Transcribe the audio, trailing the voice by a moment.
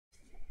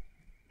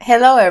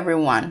Hello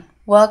everyone.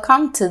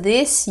 Welcome to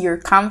this your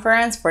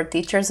conference for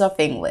teachers of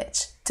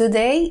English.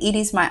 Today it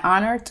is my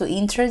honor to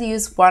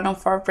introduce one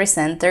of our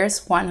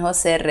presenters, Juan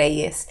Jose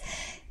Reyes.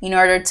 In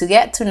order to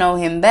get to know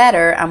him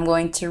better, I'm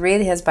going to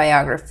read his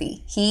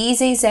biography. He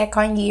is a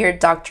second-year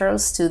doctoral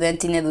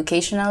student in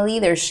educational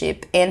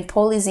leadership and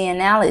policy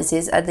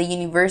analysis at the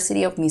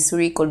University of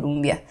Missouri,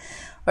 Columbia.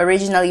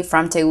 Originally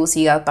from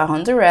Tegucigalpa,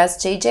 Honduras,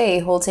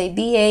 JJ holds a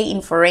BA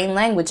in Foreign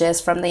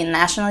Languages from the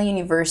National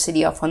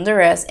University of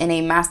Honduras and a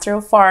Master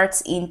of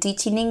Arts in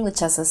Teaching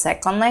English as a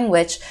Second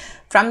Language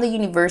from the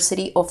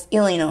University of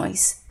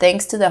Illinois,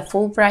 thanks to the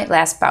Fulbright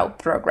LASPAU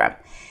program.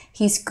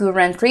 His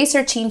current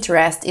research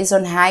interest is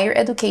on higher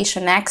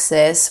education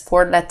access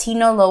for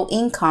Latino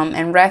low-income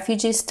and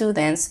refugee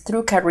students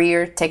through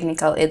career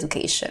technical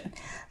education.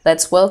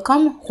 Let's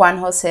welcome Juan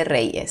Jose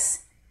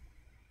Reyes.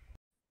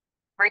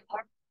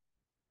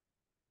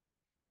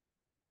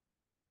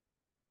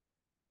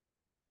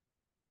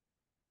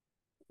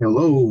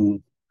 Hello,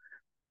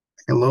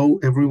 hello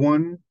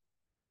everyone,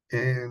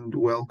 and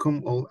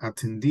welcome all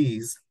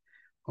attendees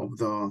of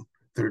the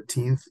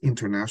 13th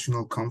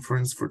International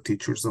Conference for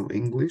Teachers of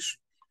English,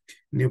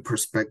 New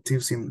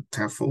Perspectives in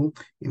TEFL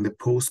in the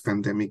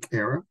Post-Pandemic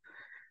Era.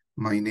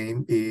 My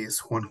name is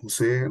Juan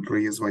Jose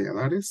Reyes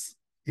Valladares,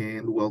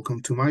 and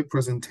welcome to my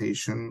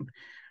presentation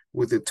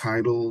with the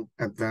title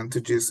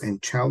Advantages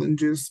and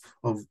Challenges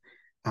of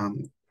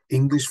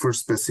English for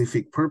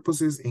Specific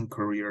Purposes in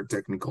Career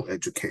Technical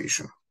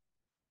Education.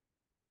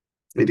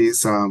 It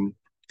is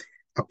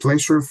a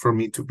pleasure for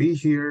me to be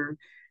here,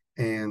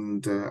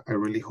 and I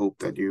really hope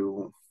that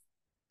you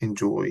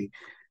enjoy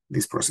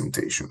this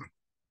presentation.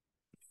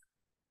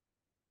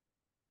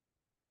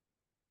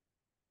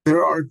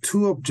 There are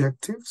two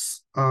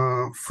objectives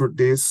for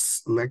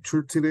this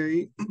lecture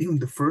today.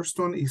 The first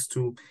one is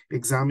to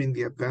examine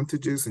the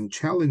advantages and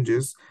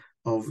challenges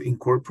of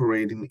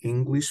incorporating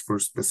English for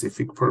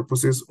specific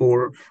purposes,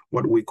 or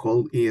what we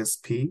call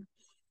ESP,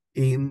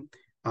 in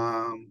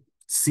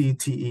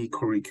CTE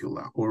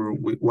curricula, or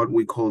what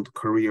we call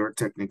career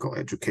technical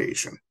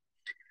education.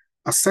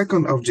 A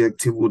second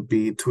objective would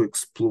be to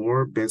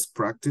explore best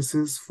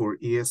practices for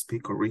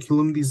ESP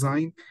curriculum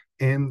design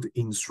and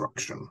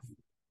instruction.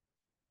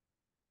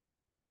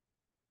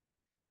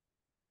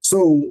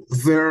 So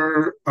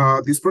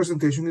this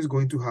presentation is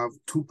going to have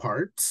two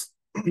parts.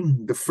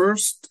 The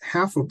first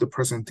half of the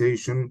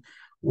presentation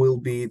will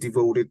be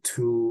devoted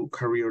to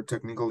career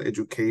technical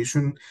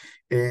education,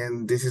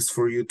 and this is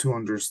for you to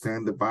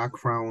understand the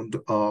background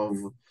of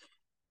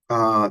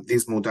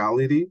this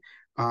modality,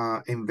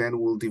 and then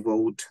we'll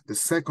devote the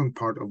second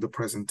part of the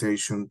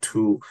presentation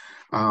to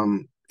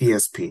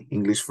ESP,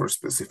 English for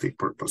Specific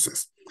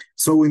Purposes.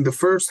 So in the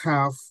first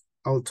half,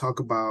 I'll talk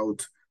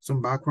about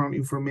some background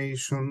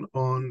information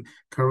on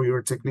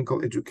career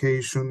technical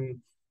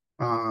education,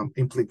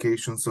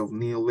 implications of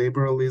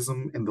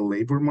neoliberalism in the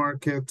labor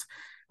market,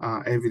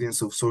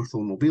 evidence of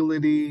social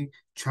mobility,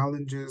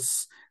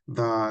 challenges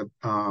that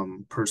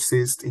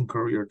persist in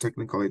career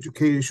technical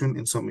education,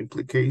 and some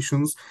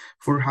implications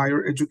for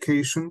higher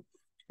education.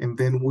 And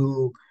then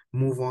we'll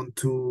move on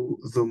to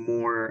the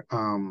more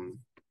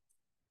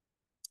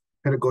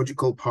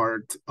pedagogical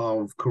part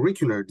of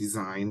curricular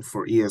design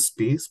for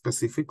ESP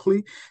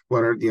specifically.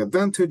 What are the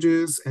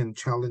advantages and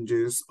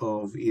challenges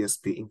of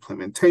ESP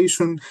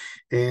implementation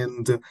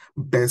and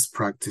best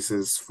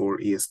practices for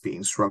ESP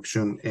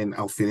instruction? And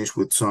I'll finish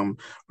with some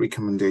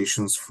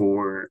recommendations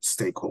for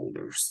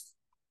stakeholders.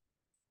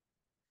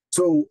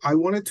 So I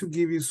wanted to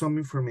give you some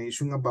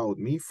information about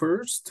me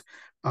first.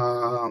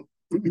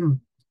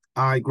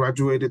 I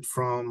graduated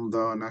from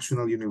the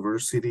National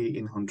University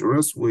in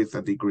Honduras with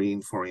a degree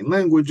in foreign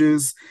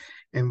languages.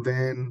 And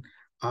then,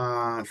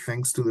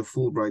 thanks to the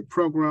Fulbright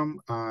program,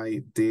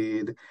 I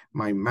did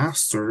my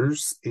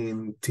master's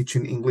in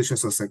teaching English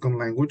as a second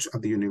language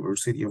at the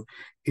University of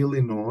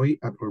Illinois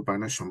at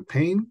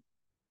Urbana-Champaign.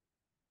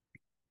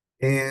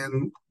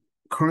 And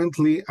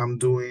currently, I'm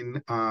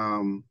doing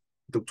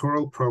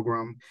doctoral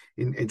program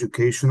in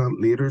educational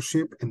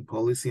leadership and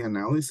policy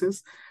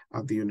analysis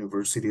at the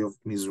University of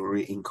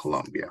Missouri in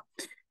Columbia.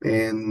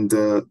 And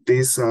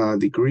this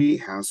degree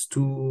has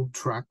two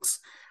tracks,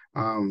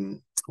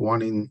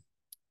 one in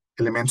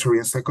elementary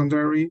and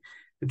secondary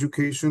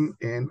education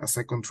and a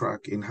second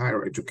track in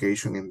higher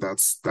education. And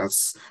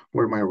that's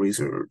where my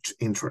research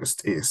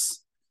interest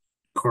is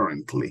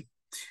currently.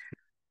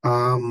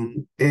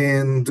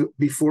 And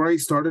before I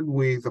started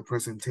with the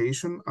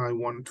presentation, I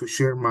wanted to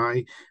share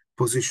my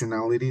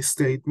positionality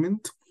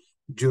statement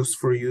just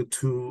for you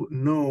to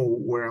know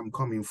where I'm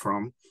coming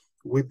from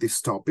with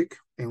this topic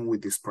and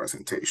with this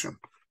presentation.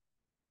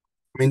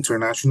 I'm an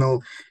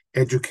international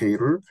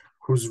educator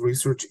whose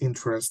research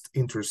interest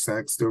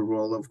intersects the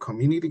role of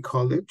community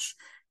college,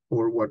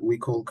 or what we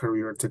call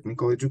career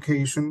technical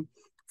education,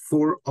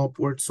 for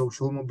upward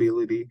social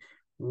mobility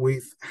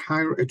with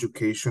higher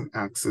education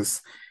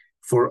access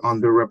for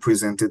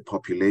underrepresented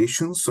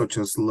populations, such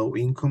as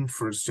low-income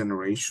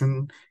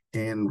first-generation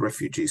and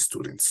refugee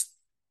students.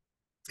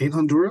 In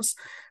Honduras,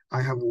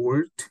 I have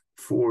worked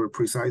for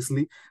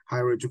precisely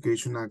higher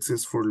education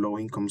access for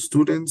low-income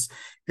students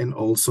and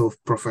also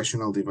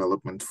professional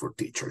development for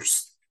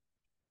teachers.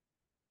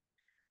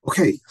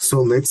 Okay,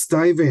 so let's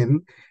dive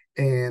in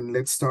and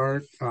let's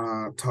start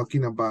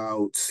talking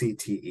about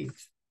CTE.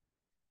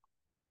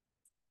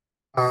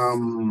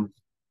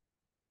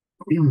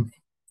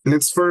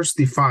 Let's first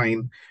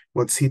define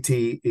what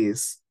CTE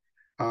is,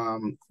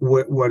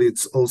 what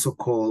it's also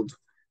called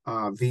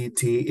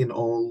VT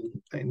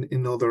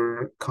in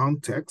other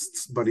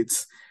contexts, but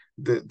it's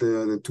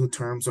the two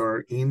terms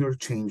are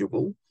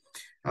interchangeable.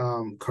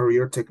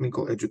 Career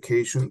technical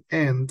education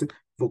and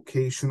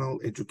vocational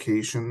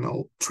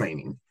educational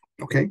training.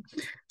 Okay,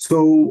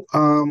 so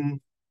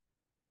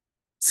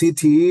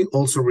CTE,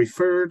 also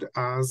referred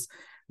as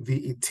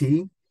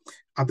VET,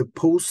 at the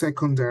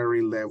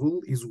post-secondary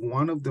level, is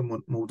one of the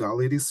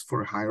modalities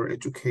for higher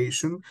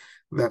education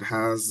that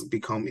has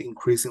become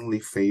increasingly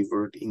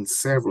favored in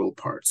several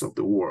parts of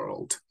the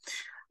world.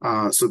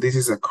 So this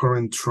is a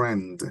current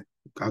trend,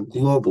 a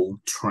global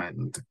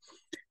trend.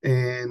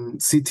 And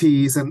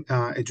CTE is an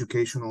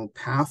educational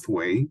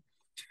pathway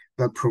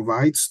that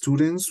provides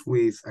students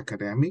with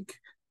academic,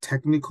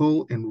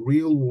 technical, and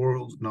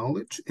real-world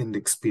knowledge and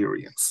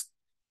experience.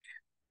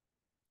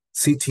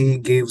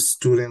 CTE gives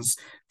students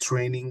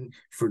training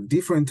for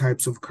different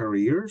types of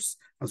careers,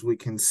 as we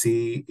can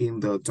see in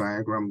the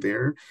diagram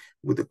there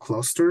with the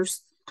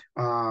clusters,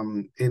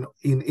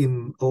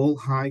 in all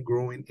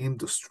high-growing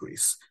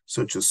industries,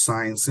 such as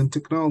science and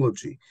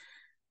technology,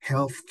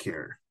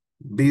 healthcare,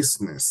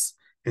 business,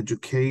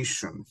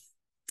 education,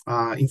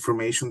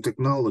 information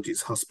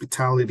technologies,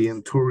 hospitality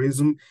and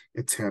tourism,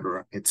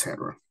 etc.,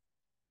 etc.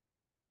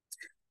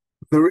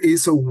 There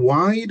is a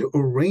wide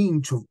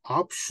range of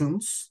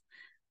options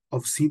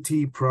of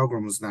CTE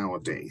programs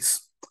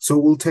nowadays. So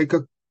we'll take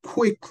a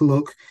quick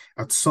look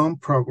at some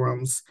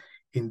programs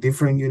in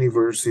different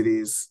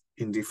universities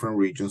in different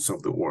regions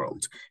of the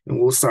world. And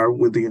we'll start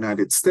with the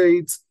United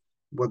States,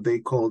 what they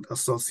called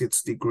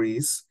associate's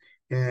degrees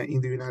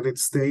in the United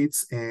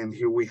States. And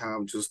here we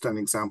have just an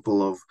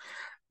example of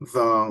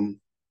the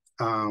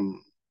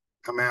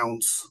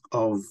amounts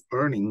of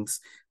earnings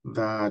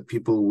that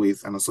people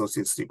with an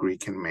associate's degree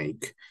can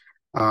make.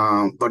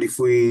 But if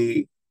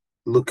we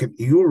look at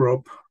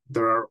Europe,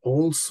 there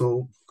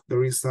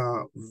is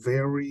a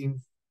very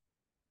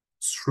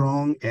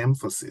strong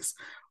emphasis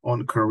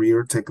on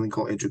career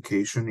technical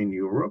education in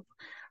Europe.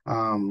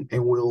 And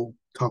we'll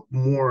talk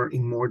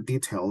in more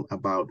detail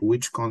about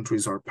which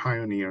countries are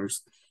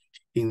pioneers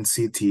in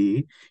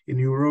CTE in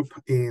Europe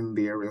in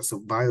the areas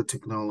of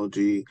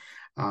biotechnology,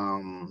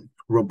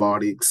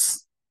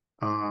 robotics,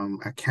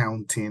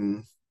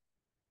 accounting,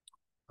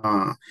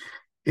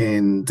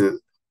 and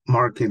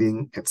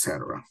marketing,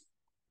 etc.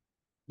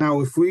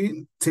 Now, if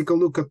we take a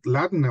look at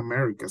Latin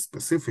America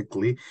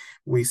specifically,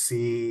 we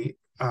see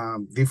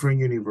different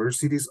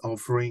universities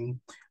offering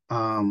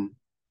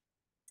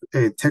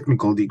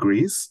technical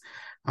degrees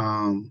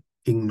in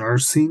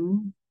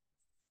nursing,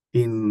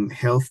 in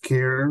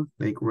healthcare,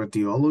 like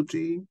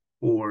radiology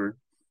or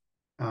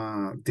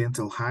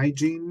dental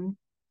hygiene.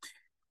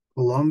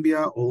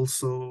 Colombia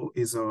also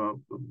is a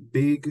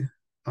big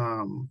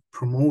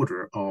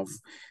promoter of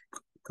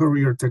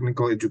career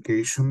technical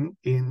education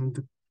in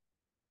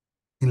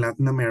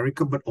Latin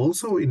America, but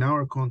also in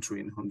our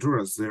country, in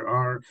Honduras. There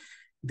are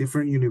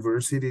different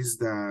universities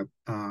that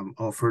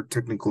offer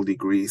technical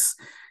degrees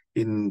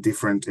in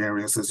different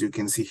areas. As you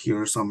can see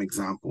here, some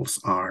examples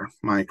are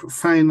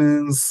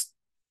microfinance,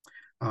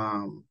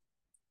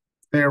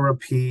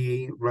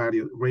 therapy,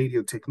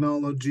 radio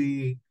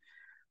technology,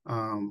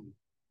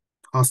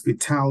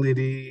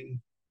 hospitality,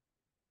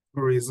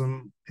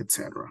 tourism,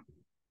 etc.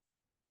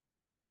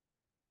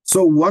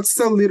 So what's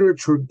the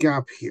literature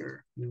gap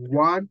here?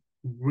 What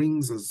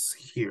brings us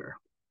here?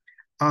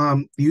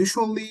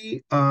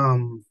 Usually,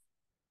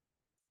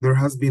 there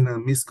has been a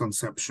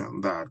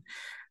misconception that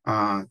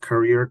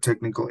career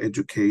technical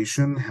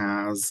education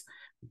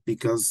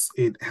because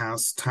it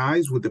has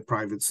ties with the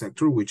private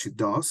sector, which it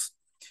does,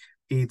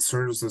 it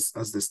serves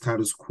as the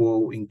status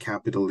quo in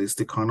capitalist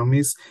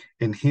economies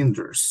and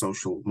hinders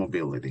social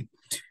mobility.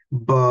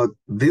 But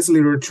this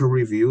literature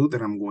review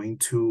that I'm going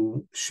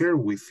to share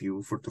with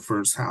you for the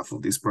first half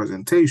of this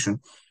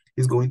presentation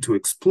is going to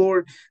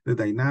explore the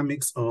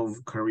dynamics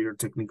of career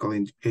technical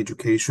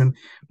education,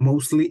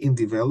 mostly in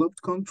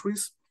developed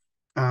countries,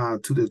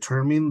 to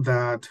determine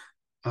that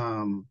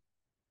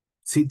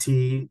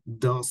CTE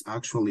does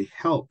actually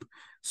help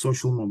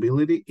social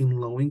mobility in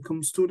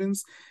low-income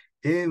students,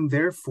 and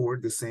therefore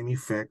the same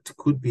effect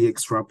could be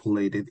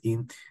extrapolated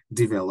in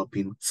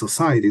developing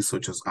societies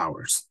such as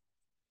ours.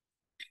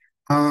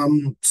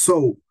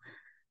 So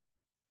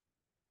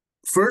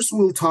first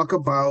we'll talk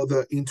about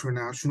the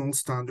International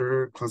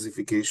Standard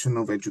Classification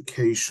of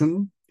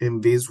Education,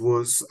 and this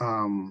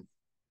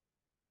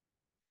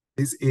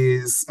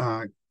is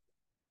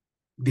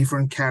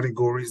different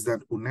categories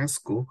that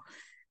UNESCO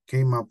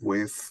came up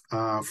with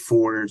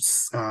for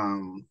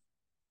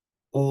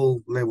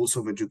all levels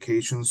of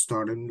education,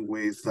 starting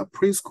with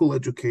preschool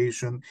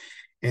education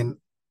and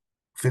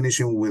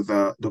finishing with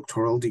a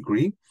doctoral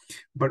degree.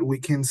 But we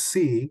can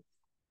see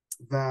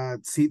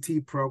that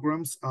CT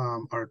programs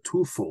are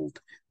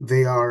twofold.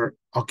 They are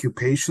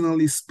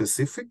occupationally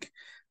specific,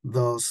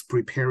 thus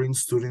preparing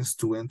students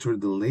to enter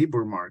the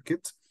labor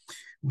market,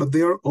 but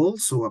they are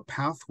also a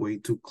pathway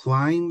to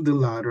climb the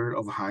ladder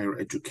of higher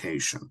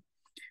education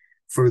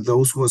for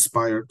those who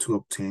aspire to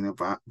obtain a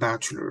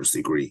bachelor's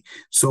degree.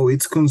 So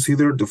it's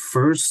considered the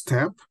first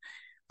step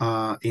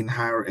in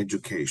higher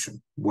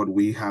education. What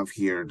we have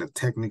here, the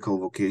technical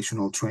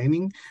vocational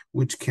training,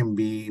 which can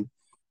be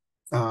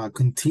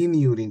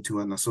continued into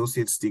an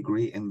associate's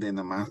degree and then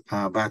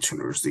a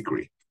bachelor's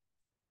degree.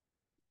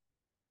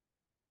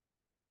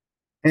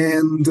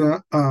 And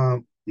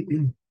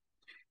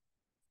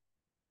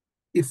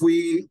if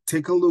we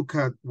take a look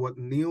at what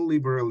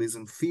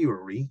neoliberalism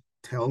theory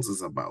tells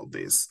us about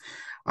this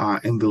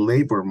and the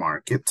labor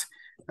market,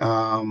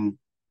 Thorsen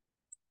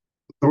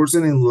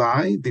and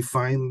Lai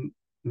define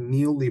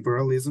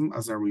neoliberalism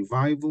as a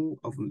revival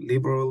of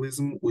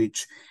liberalism,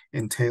 which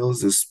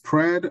entails the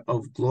spread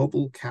of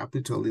global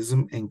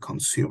capitalism and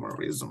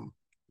consumerism.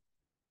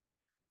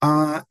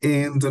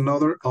 And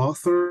another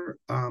author,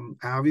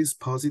 Avis,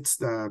 posits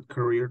that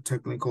career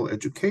technical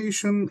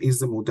education is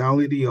the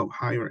modality of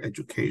higher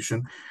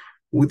education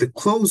with the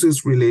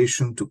closest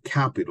relation to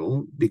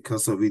capital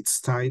because of its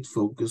tight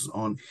focus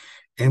on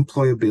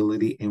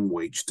employability and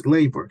waged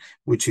labor,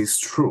 which is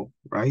true,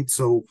 right?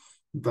 So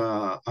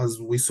as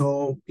we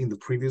saw in the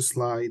previous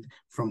slide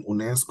from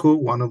UNESCO,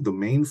 one of the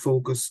main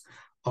focus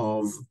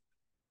of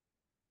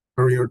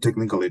career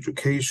technical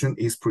education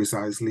is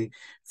precisely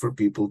for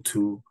people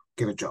to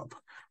get a job,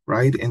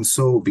 right? And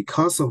so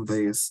because of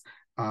this,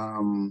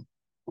 the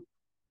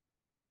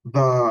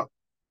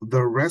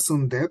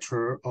raison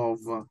d'etre of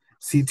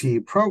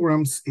CTE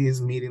programs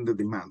is meeting the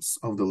demands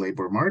of the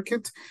labor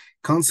market.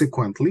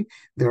 Consequently,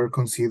 they are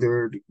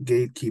considered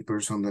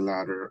gatekeepers on the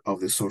ladder of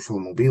the social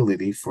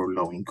mobility for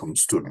low-income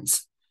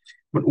students.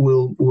 But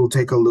we'll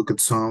take a look at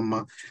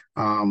some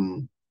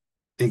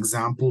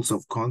examples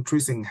of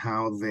countries and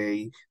how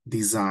they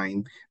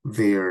design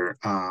their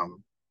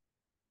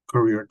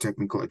career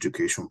technical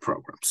education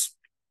programs.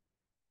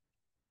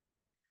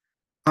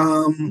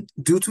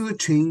 Due to the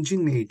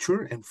changing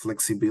nature and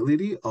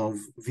flexibility of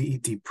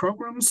VET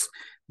programs,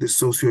 the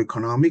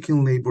socioeconomic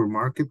and labor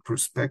market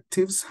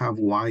perspectives have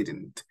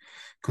widened,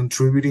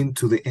 contributing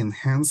to the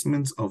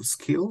enhancement of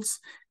skills,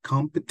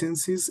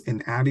 competencies,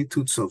 and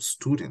attitudes of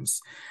students,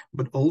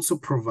 but also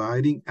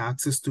providing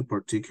access to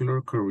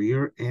particular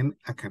career and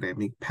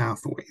academic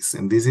pathways.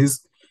 And this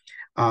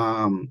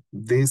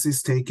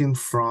is taken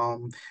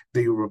from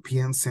the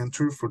European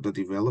Center for the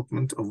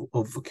Development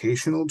of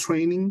Vocational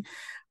Training,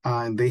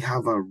 and they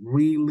have a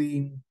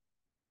really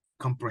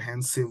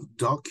comprehensive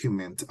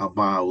document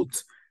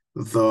about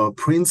the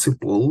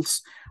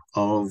principles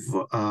of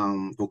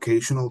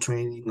vocational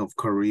training, of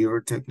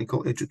career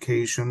technical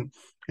education,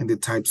 and the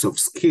types of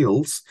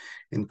skills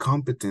and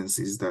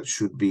competencies that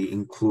should be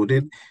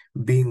included,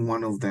 being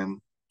one of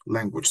them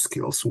language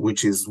skills,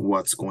 which is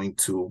what's going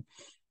to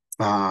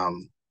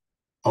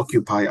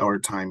occupy our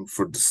time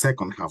for the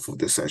second half of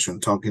the session,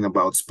 talking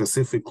about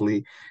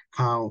specifically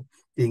how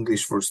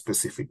English for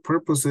specific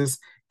purposes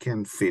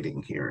can fit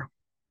in here.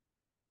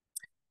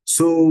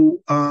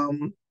 So,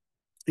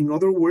 in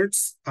other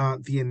words,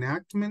 the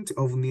enactment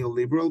of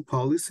neoliberal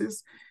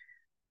policies,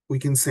 we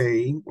can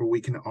say, or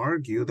we can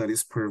argue, that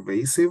is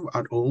pervasive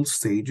at all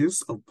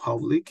stages of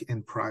public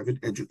and private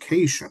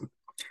education,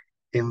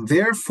 and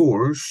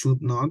therefore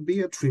should not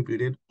be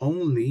attributed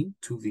only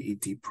to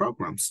VET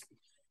programs.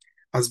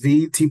 As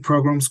VET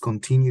programs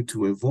continue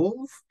to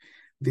evolve,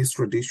 this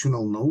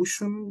traditional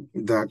notion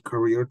that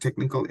career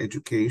technical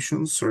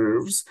education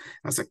serves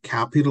as a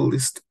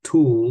capitalist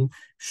tool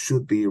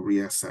should be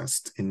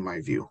reassessed, in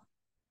my view.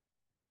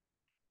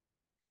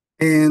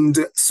 And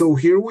so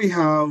here we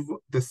have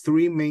the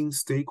three main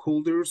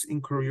stakeholders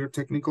in career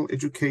technical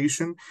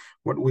education,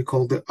 what we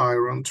call the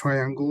iron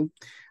triangle: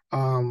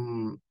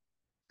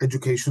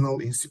 educational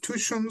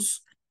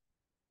institutions,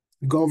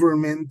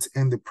 government,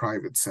 and the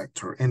private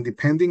sector. And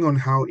depending on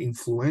how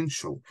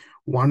influential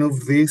one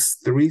of these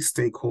three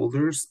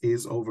stakeholders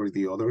is over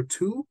the other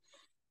two,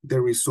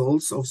 the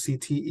results of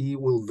CTE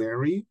will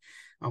vary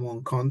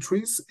among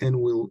countries and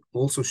will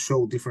also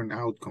show different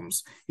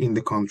outcomes in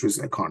the country's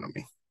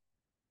economy.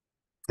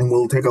 And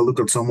we'll take a look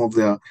at some of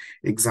the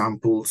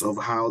examples of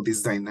how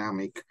this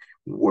dynamic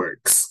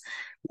works.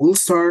 We'll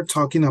start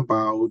talking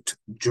about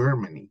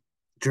Germany.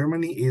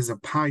 Germany is a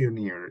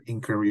pioneer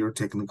in career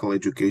technical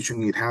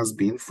education. It has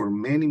been for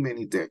many,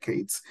 many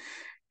decades.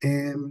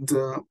 And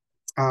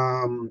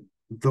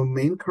the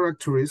main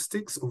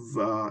characteristics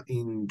of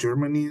in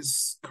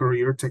Germany's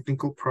career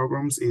technical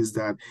programs is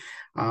that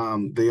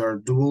they are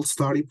dual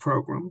study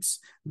programs,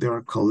 they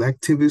are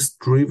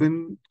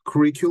collectivist-driven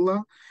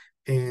curricula,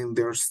 and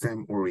they're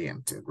STEM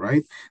oriented,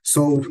 right?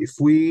 So if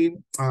we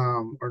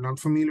are not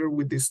familiar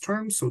with these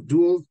terms, so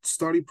dual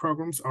study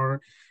programs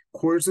are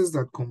courses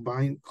that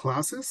combine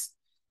classes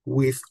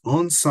with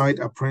on-site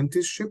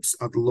apprenticeships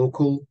at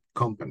local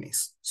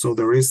companies. So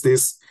there is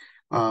this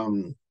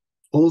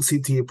All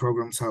CTE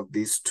programs have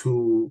these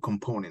two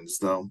components,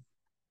 the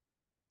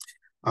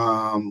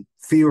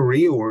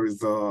theory or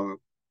the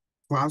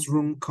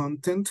classroom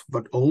content,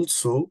 but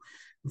also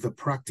the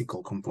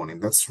practical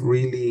component that's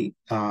really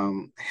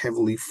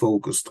heavily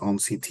focused on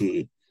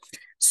CTE.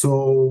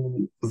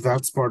 So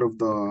that's part of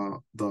the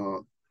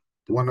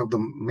one of the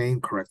main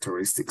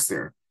characteristics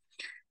there.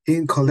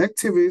 In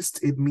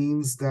collectivist, it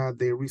means that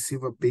they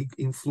receive a big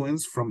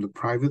influence from the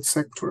private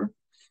sector.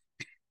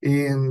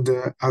 And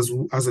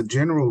as a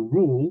general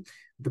rule,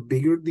 the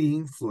bigger the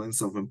influence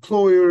of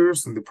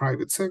employers in the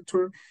private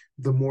sector,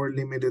 the more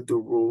limited the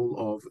role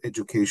of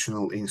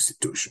educational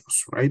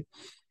institutions, right?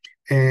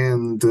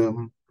 And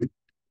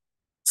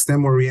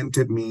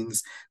STEM-oriented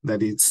means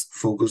that it's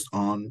focused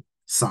on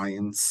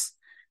science,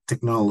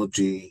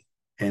 technology,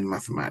 and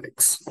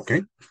mathematics,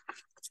 okay?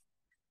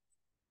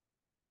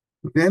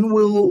 Then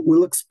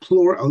we'll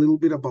explore a little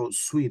bit about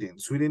Sweden.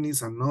 Sweden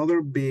is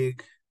another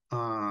big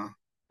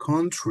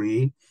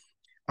country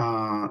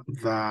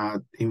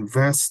that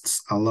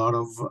invests a lot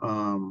of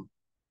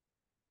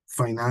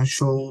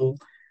financial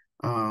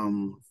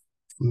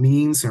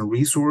means and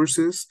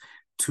resources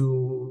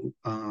to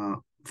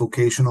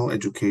vocational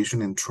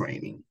education and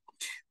training.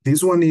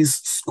 This one is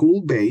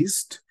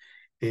school-based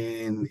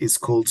and it's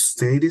called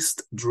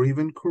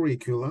statist-driven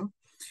curricula,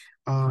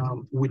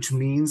 which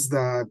means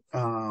that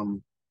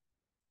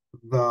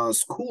the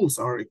schools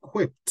are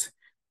equipped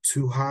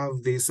to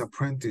have these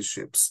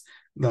apprenticeships.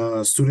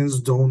 The students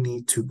don't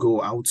need to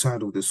go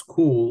outside of the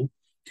school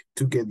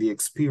to get the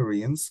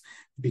experience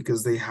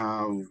because they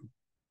have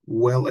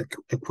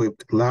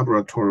well-equipped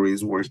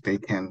laboratories where they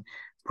can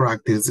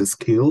practice the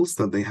skills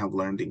that they have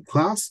learned in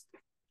class.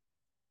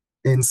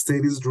 And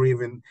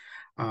statist-driven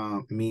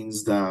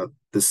means that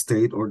the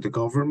state or the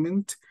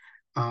government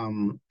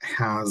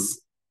has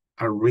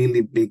a really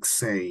big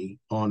say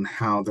on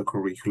how the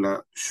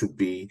curricula should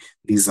be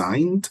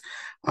designed.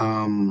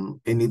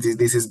 And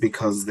this is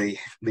because they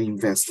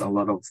invest a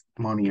lot of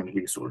money and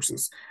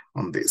resources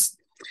on this.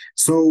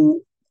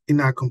 So in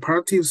a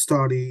comparative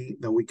study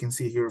that we can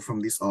see here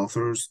from these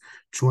authors,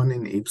 Juan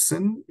and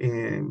Ibsen,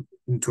 in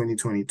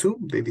 2022,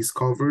 they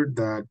discovered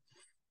that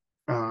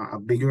a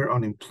bigger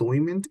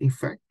unemployment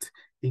effect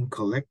in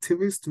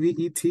collectivist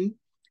VET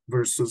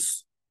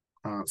versus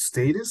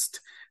statist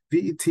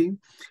VET,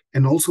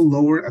 and also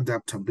lower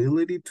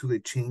adaptability to the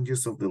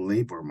changes of the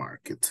labor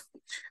market.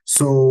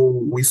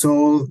 So we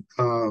saw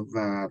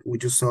we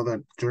just saw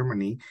that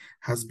Germany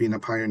has been a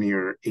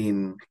pioneer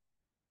in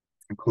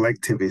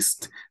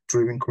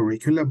collectivist-driven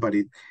curricula, but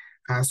it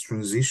has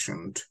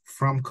transitioned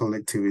from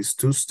collectivist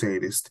to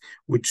statist,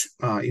 which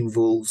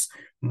involves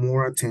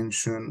more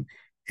attention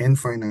and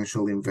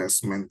financial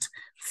investment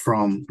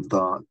from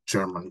the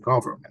German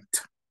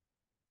government.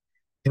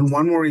 And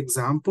one more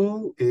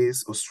example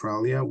is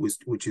Australia,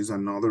 which is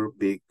another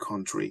big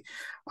country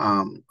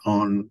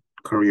on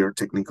career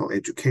technical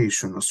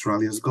education.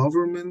 Australia's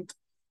government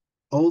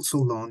also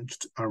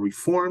launched a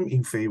reform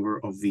in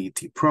favor of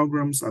VET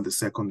programs at the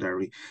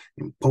secondary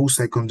and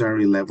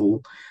post-secondary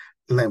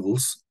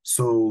levels.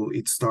 So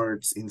it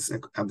starts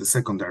at the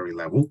secondary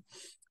level.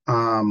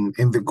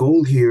 And the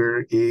goal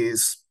here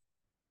is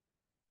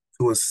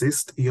to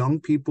assist young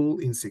people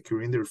in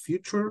securing their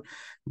future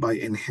by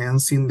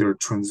enhancing their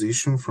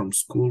transition from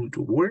school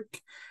to work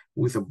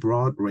with a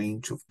broad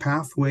range of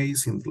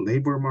pathways in the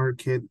labor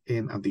market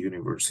and at the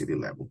university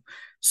level.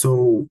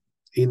 So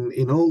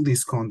in all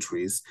these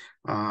countries,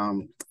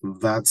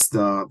 that's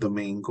the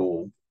main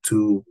goal,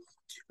 to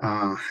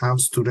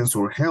have students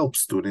or help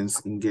students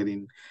in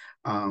getting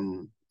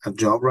a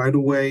job right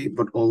away,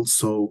 but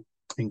also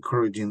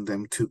encouraging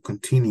them to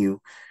continue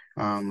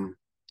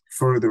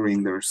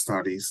furthering their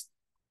studies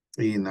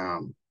in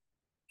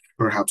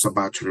perhaps a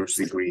bachelor's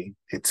degree,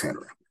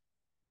 etc.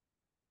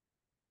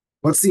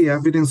 What's the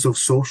evidence of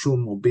social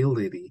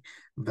mobility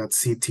that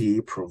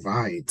CTE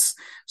provides?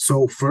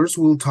 So first,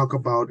 we'll talk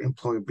about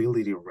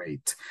employability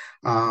rate.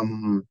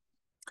 The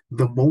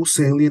most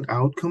salient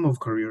outcome of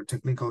career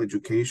technical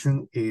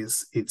education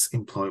is its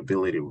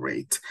employability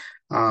rate.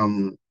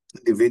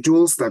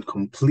 Individuals that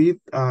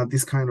complete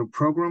this kind of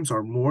programs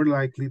are more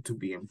likely to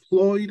be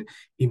employed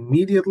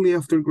immediately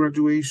after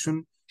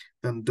graduation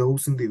than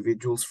those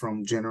individuals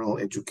from general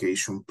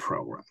education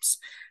programs.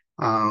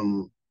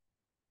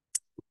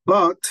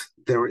 But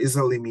there is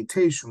a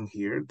limitation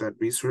here that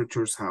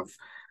researchers have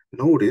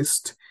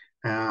noticed,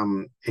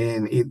 and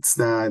it's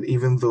that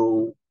even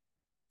though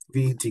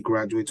VET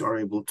graduates are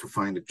able to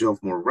find a job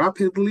more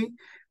rapidly,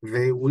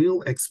 they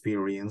will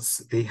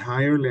experience a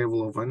higher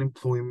level of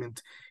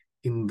unemployment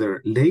in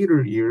their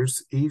later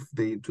years if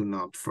they do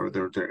not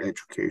further their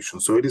education.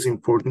 So it is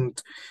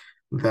important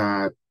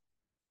that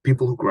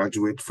people who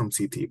graduate from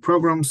CTE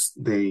programs,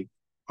 they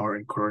are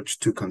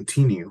encouraged to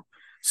continue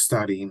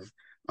studying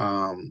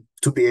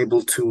to be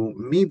able to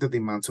meet the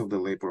demands of the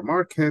labor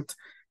market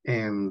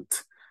and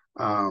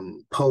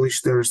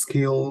polish their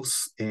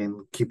skills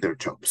and keep their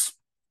jobs.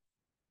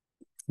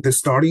 The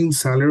starting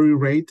salary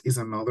rate is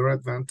another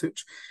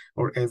advantage.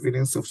 or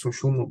evidence of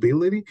social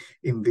mobility.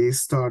 In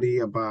this study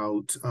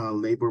about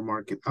labor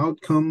market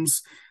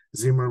outcomes,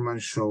 Zimmerman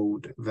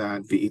showed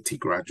that VET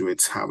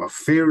graduates have a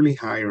fairly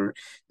higher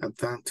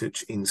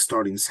advantage in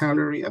starting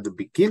salary at the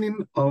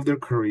beginning of their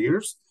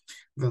careers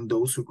than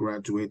those who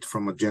graduate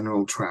from a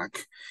general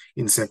track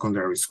in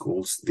secondary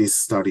schools. This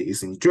study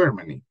is in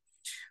Germany.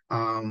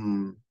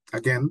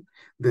 Again,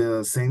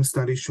 the same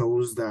study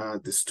shows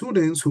that the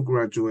students who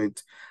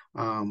graduate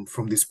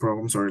from these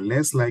programs are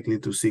less likely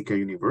to seek a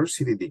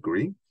university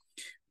degree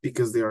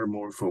because they are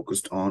more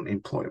focused on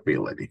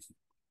employability.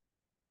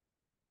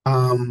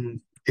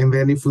 And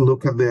then if we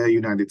look at the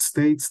United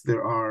States,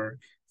 there are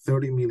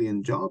 30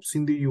 million jobs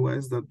in the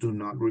US that do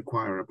not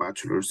require a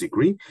bachelor's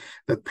degree,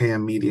 that pay a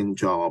median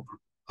job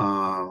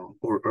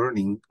or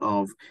earning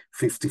of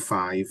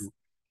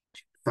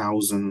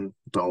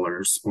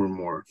 $55,000 or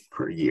more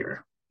per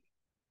year.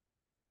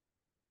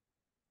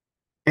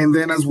 And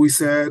then, as we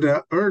said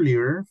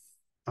earlier,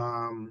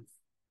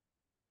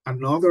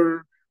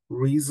 another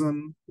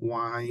reason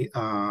why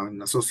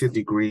an associate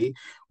degree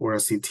or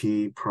a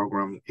CT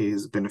program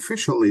is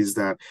beneficial is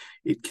that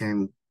it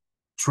can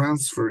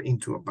transfer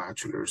into a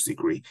bachelor's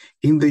degree.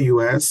 In the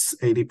US,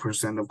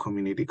 80% of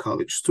community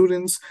college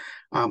students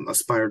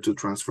aspire to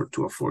transfer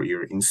to a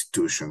four-year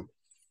institution.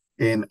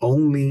 And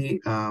only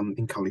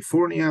in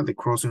California, the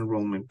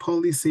cross-enrollment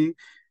policy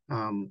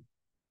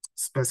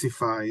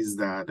specifies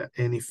that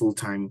any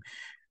full-time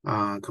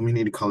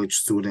community college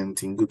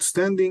student in good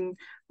standing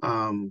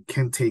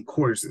can take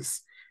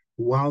courses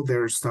while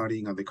they're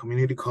studying at the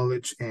community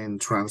college and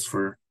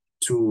transfer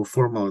to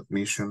formal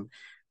admission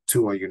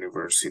to a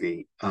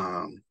university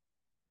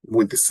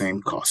with the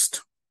same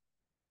cost.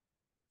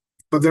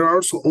 But there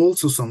are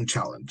also some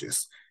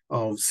challenges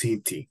of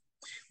CT.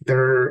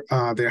 There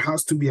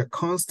has to be a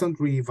constant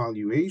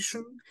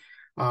reevaluation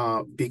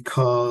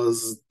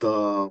because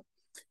the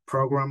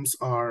programs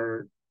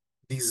are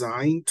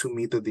designed to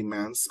meet the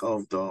demands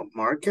of the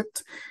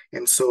market.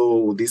 And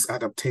so this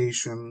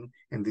adaptation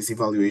and this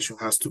evaluation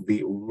has to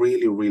be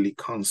really, really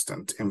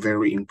constant and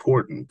very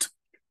important.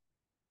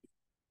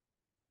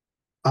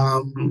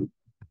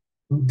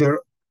 There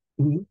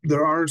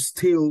are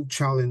still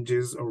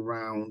challenges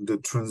around the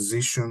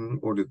transition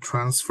or the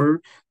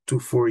transfer to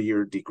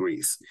four-year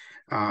degrees.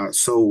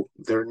 So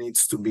there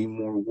needs to be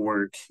more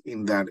work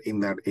in that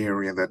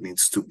area that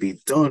needs to be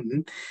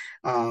done.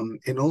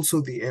 And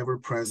also the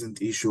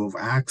ever-present issue of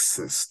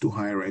access to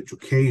higher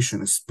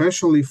education,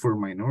 especially for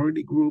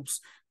minority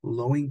groups,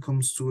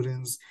 low-income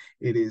students.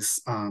 It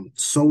is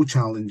so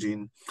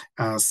challenging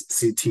as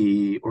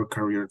CTE or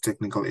career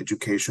technical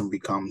education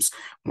becomes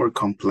more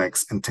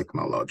complex and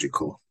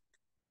technological.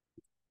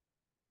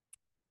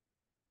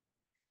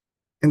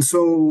 And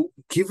so,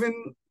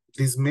 given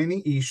these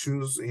many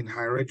issues in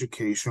higher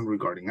education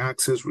regarding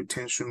access,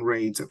 retention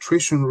rates,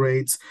 attrition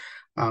rates,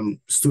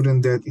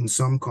 student debt in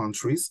some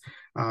countries,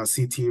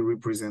 CTE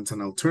represents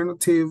an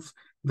alternative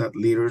that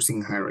leaders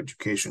in higher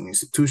education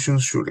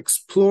institutions should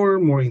explore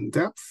more in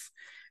depth,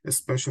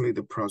 especially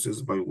the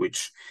process by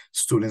which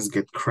students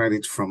get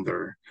credit from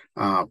their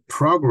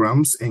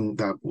programs and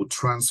that would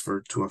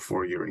transfer to a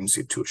four-year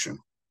institution.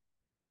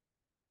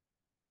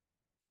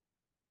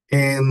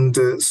 And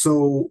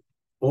so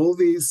all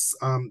this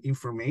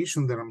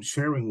information that I'm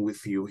sharing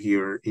with you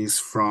here is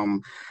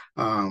from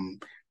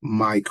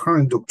my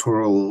current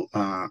doctoral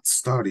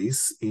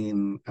studies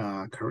in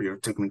career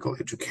technical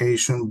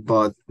education,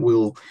 but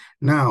we'll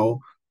now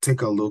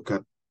take a look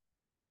at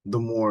the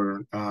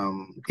more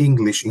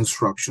English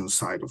instruction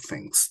side of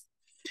things.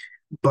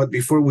 But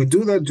before we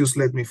do that, just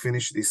let me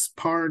finish this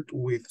part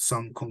with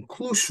some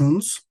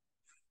conclusions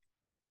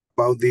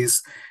about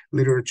this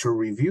literature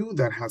review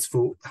that has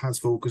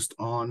focused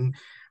on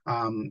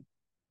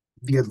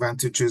the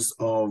advantages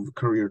of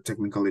career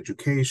technical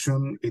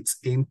education, its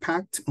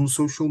impact on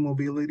social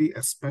mobility,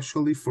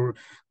 especially for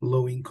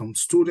low-income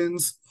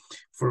students,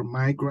 for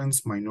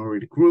migrants,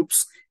 minority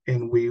groups,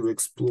 and we've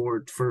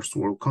explored first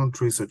world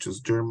countries such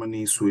as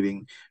Germany,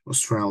 Sweden,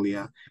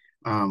 Australia,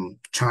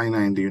 China,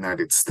 and the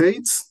United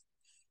States.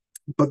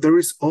 But there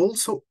is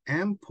also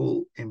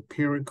ample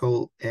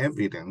empirical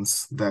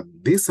evidence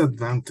that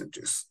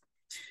disadvantages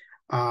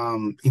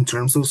in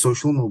terms of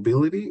social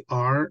mobility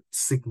are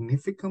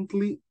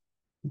significantly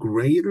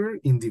greater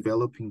in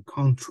developing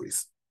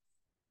countries,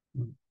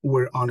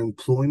 where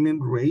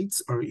unemployment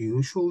rates are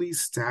usually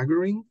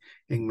staggering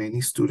and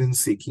many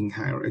students seeking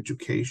higher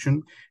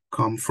education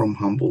come from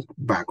humble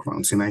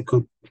backgrounds. And I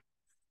could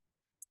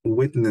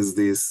witness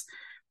this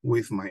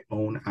with my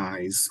own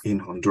eyes in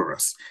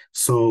Honduras.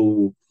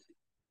 So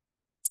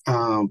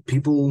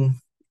people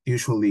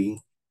usually,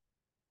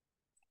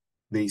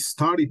 they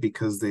study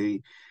because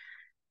they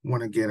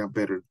want to get a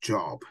better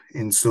job.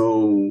 And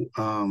so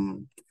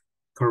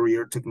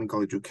career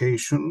technical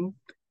education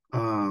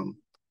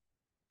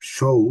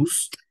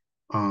shows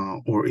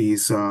or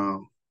is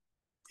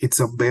it's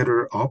a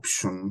better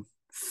option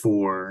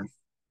for,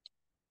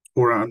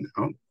 or an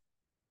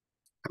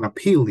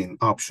appealing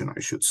option, I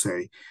should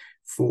say,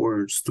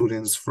 for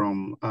students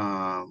from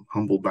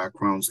humble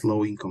backgrounds,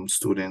 low-income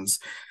students,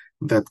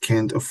 that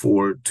can't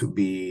afford to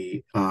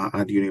be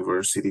at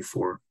university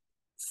for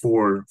 4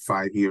 or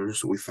 5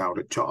 years without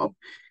a job.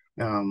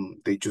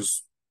 They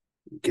just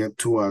get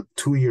to a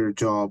 2-year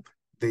job,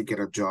 they get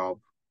a job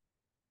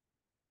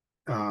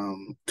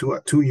to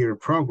a 2-year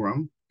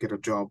program, get a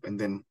job, and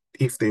then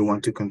if they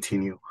want to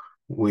continue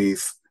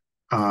with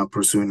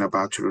pursuing a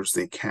bachelor's,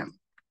 they can.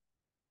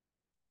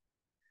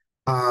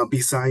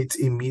 Besides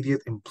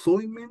immediate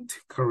employment,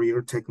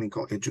 career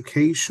technical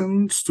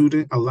education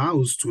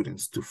allows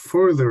students to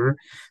further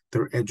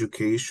their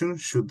education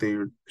should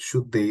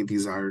they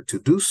desire to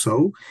do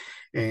so,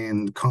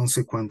 and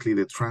consequently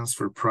the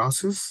transfer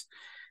process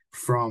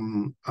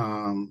from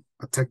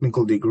a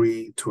technical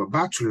degree to a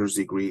bachelor's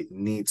degree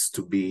needs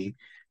to be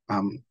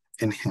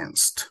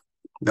enhanced.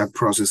 That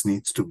process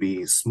needs to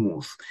be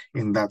smooth,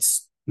 and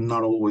that's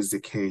not always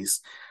the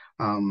case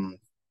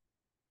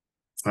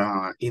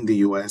in the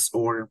US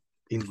or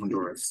in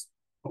Honduras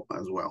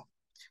as well.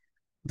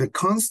 The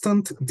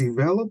constant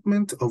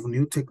development of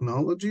new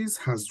technologies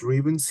has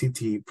driven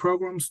CTE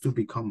programs to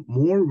become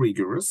more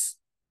rigorous,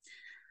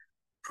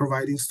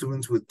 providing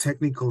students with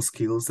technical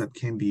skills that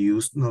can be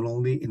used not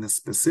only in a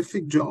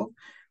specific job,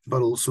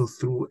 but also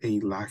through a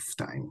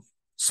lifetime.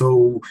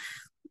 So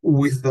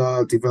with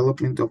the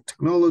development of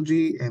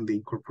technology and the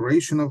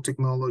incorporation of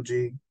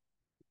technology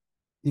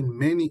in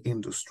many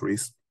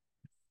industries,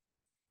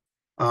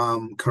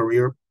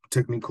 career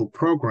technical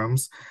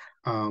programs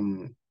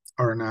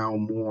are now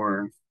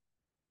more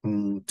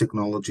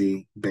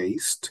technology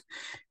based,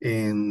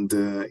 and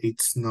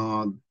it's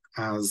not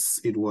as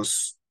it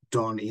was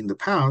done in the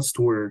past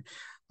where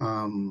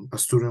a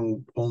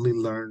student only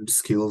learned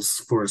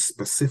skills for a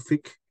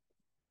specific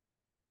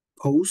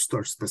post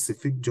or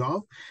specific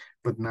job,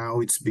 but now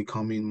it's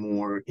becoming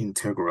more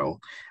integral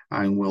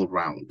and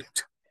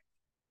well-rounded.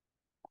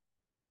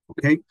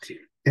 Okay,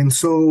 and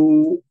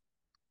so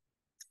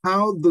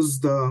how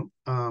does the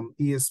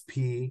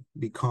ESP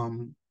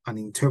become an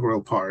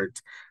integral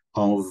part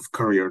of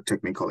career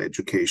technical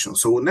education?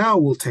 So now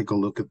we'll take a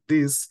look at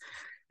this,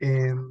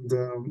 and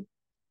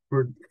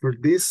for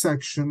this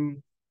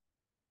section,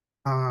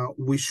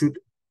 we should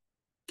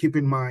keep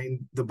in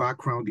mind the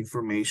background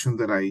information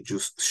that I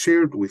just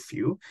shared with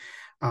you,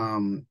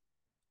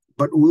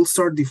 but we'll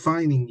start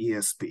defining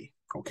ESP,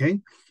 okay?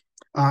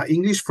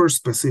 English for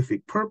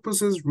specific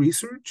purposes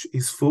research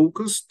is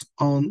focused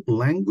on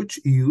language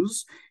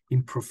use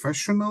in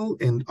professional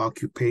and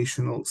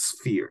occupational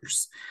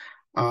spheres.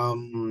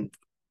 And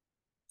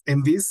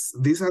this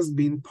has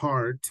been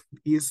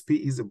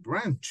ESP is a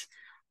branch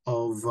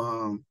of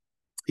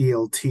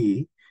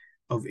ELT,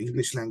 of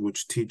English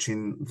language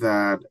teaching,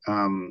 that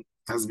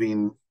has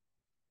been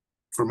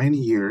for many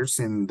years,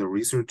 and the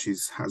research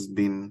has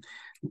been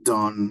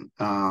done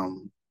a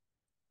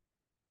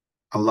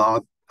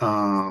lot,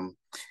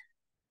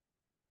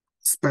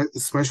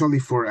 especially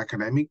for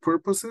academic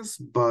purposes,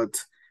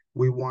 but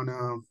we want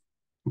to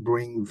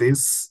bring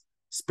this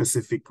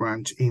specific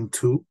branch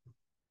into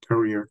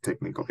career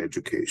technical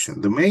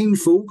education. The main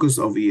focus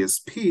of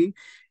ESP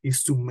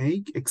is to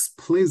make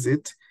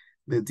explicit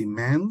the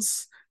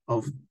demands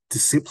of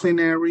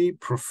disciplinary,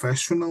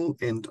 professional,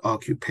 and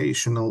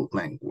occupational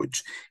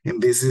language.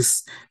 And this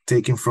is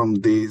taken from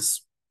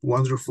this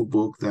wonderful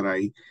book that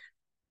I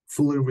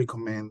fully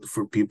recommend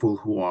for people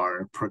who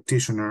are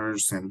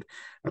practitioners and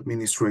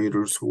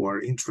administrators who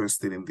are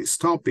interested in this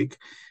topic.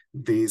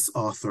 These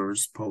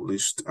authors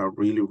published a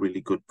really,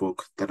 really good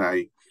book that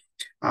I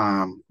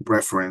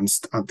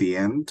referenced at the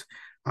end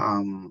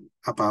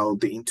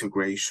about the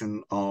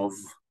integration of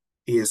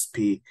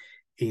ESP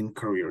in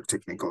career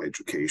technical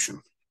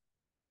education.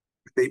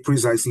 They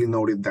precisely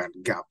noted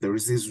that gap. There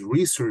is this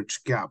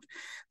research gap.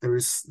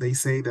 They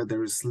say that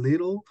there is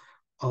little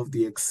of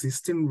the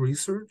existing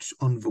research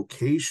on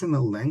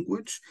vocational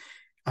language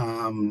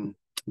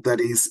that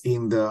is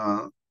in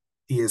the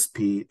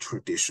ESP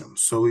tradition.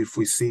 So if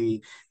we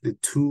see the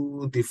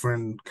two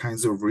different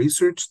kinds of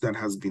research that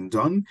has been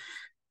done,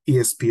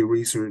 ESP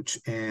research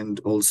and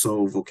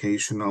also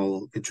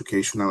vocational,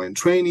 educational, and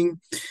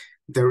training,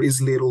 there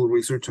is little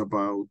research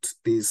about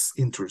this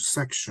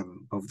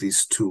intersection of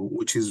these two,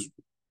 which is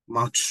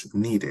much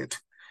needed,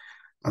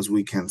 as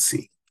we can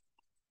see.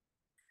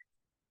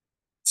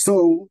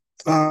 So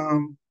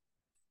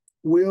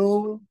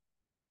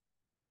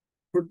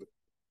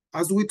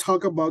as we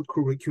talk about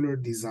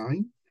curricular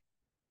design,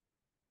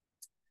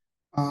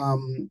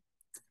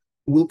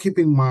 we'll keep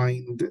in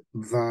mind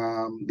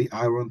the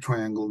iron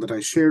triangle that I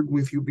shared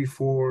with you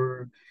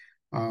before,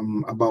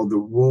 about the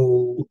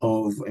role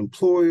of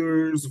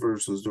employers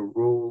versus the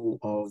role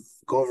of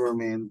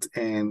government,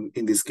 and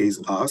in this case,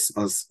 us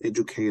as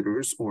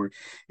educators or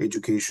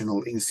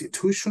educational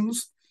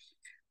institutions,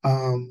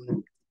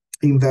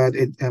 in that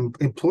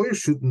employers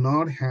should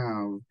not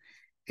have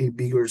a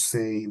bigger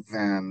say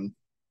than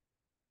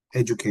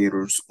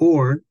educators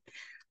or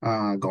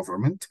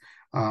government.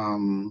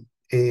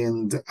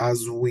 And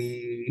as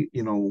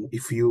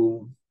if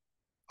you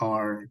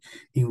are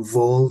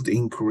involved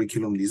in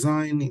curriculum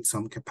design in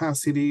some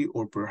capacity,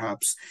 or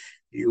perhaps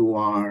you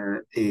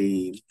are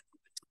a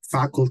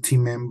faculty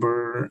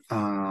member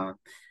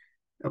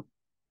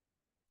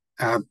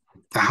at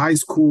a high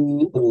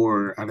school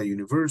or at a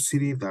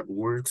university that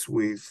works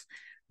with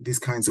these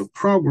kinds of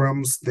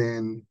programs,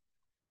 then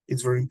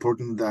it's very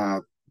important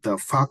that the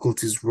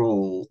faculty's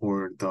role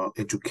or the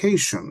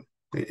educational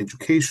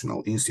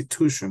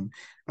institution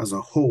as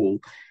a whole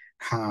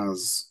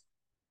has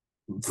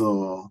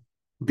the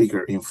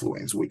bigger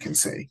influence, we can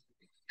say.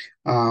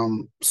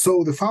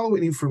 So the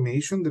following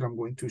information that I'm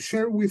going to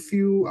share with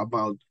you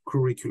about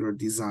curricular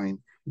design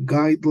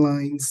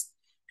guidelines,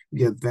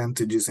 the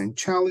advantages and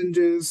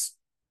challenges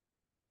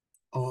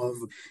of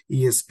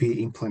ESP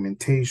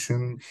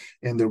implementation,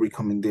 and the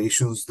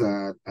recommendations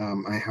that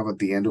I have at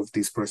the end of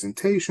this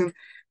presentation.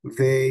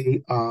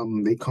 They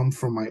come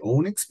from my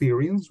own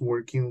experience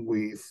working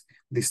with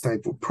this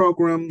type of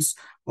programs,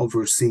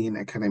 overseeing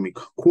academic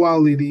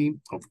quality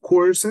of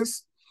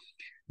courses,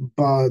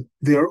 but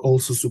they're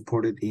also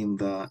supported in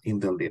the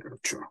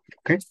literature.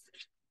 Okay.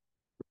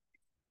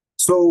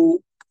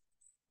 So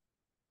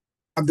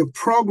at the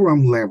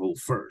program level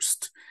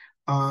first,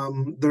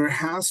 there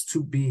has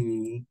to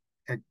be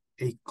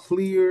a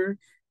clear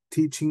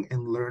teaching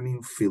and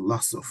learning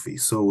philosophy.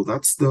 So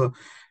that's the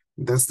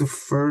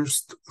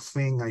first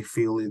thing I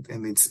feel it,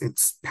 and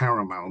it's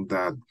paramount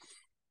that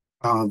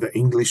the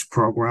English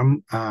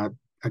program at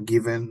a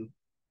given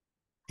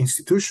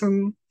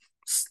institution,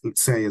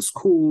 let's say a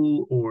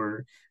school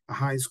or a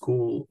high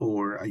school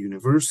or a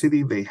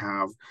university, they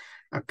have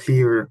a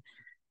clear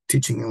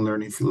teaching and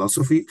learning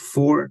philosophy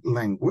for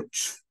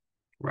language,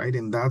 right?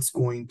 And that's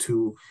going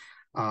to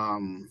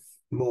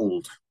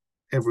mold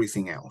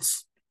everything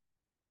else.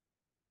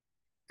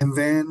 And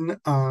then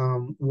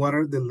what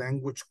are the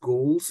language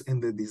goals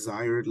and the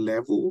desired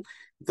level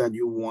that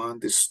you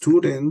want the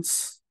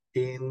students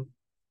in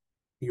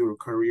your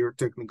career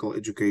technical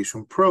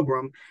education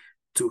program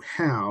to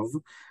have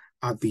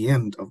at the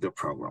end of the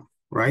program,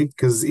 right?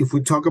 Because if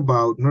we talk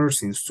about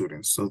nursing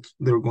students, so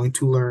they're going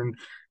to learn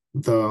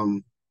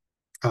the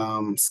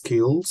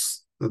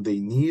skills that they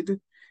need,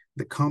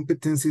 the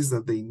competencies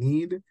that they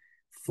need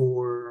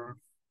for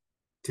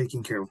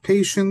taking care of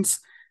patients.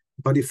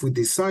 But if we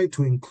decide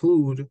to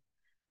include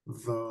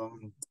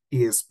the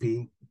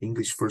ESP,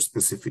 English for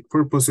Specific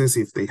Purposes,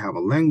 if they have a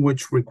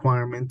language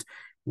requirement,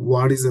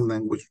 what is the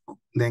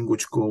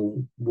language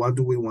goal? What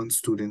do we want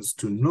students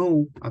to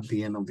know at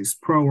the end of this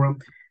program?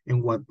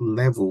 And what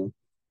level,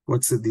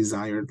 what's the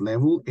desired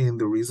level? And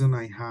the reason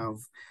I have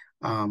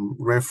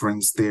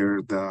referenced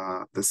there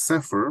the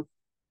CEFR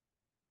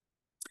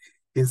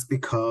is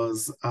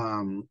because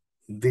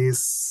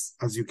this,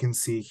 as you can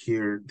see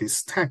here,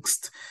 this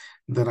text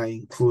that I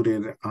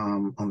included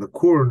on the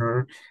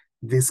corner,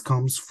 this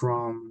comes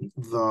from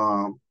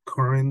the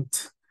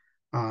current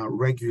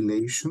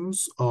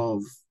regulations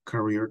of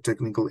career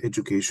technical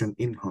education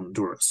in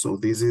Honduras. So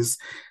this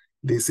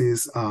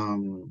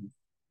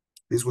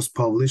was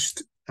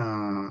published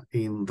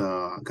in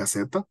the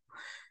Gaceta,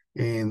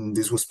 and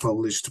this was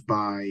published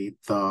by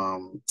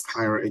the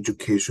Higher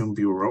Education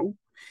Bureau.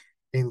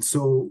 And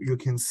so you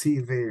can see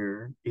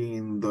there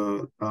in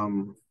the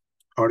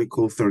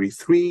Article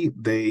 33,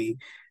 they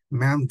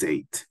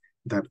mandate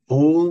that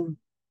all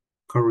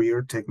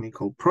career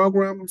technical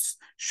programs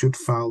should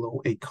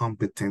follow a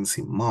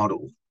competency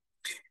model.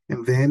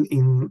 And then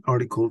in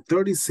Article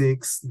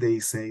 36, they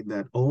say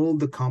that all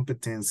the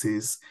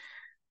competencies,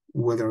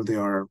 whether they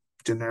are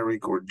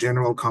generic or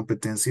general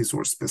competencies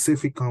or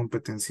specific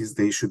competencies,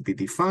 they should be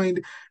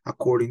defined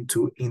according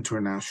to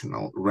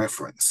international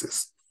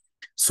references.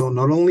 So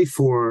not only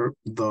for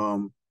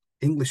the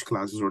English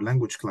classes or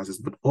language classes,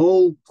 but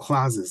all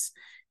classes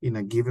in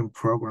a given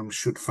program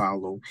should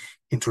follow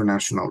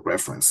international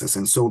references.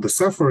 And so the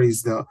CEFR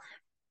is the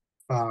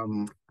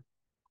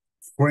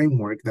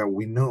framework that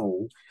we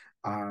know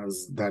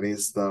as that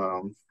is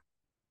the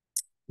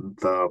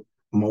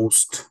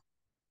most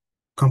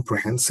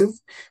comprehensive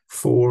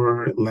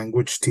for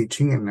language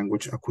teaching and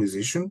language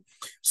acquisition.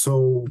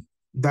 So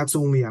that's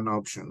only an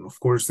option. Of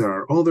course, there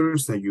are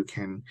others that you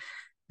can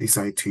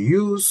decide to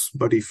use,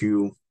 but if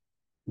you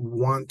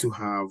want to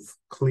have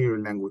clear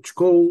language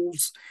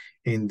goals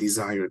and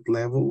desired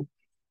level,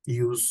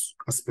 use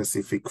a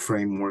specific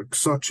framework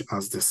such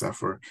as the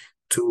CEFR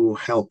to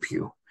help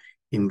you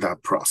in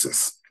that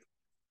process.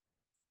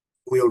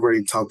 We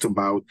already talked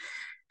about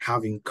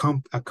having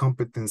a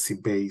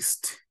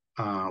competency-based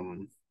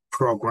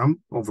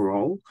program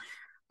overall,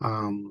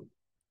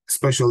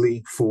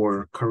 especially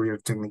for career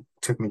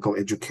technical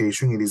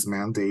education, it is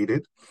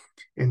mandated.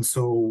 And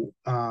so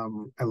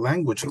a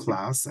language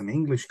class, an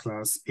English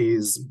class,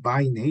 is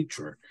by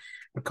nature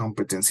a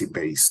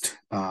competency-based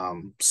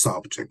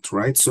subject,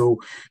 right? So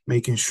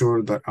making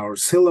sure that our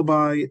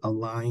syllabi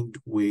align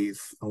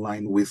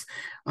with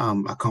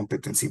a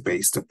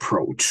competency-based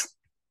approach.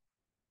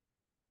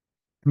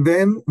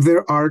 Then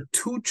there are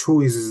two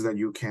choices that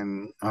you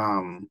can,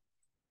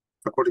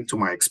 according to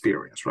my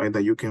experience, right,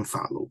 that you can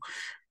follow.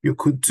 You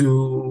could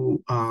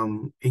do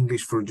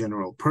English for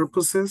general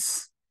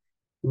purposes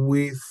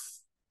with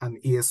an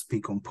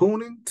ESP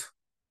component.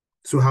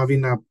 So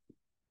having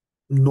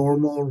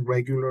normal,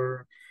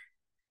 regular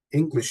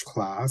English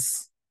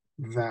class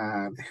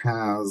that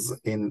has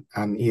an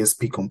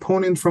ESP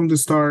component from the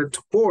start,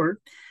 or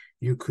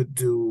you could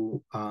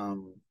do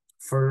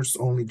first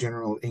only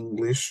general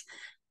English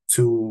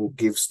to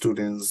give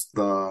students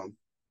the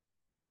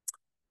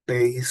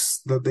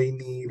base that they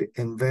need,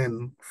 and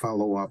then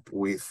follow up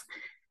with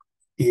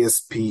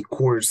ESP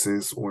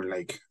courses or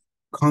like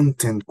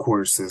content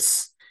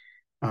courses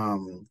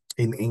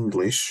in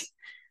English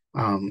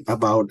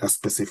about a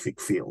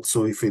specific field.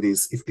 So if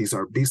these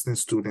are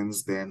business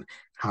students, then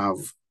have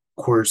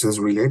courses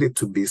related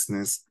to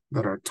business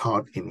that are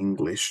taught in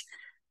English,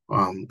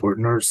 or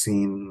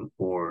nursing,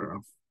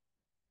 or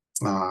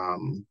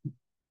um,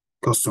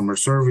 customer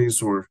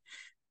service, or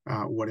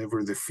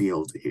whatever the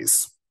field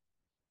is.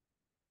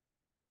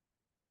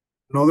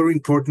 Another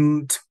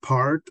important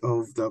part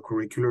of the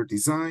curricular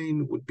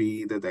design would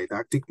be the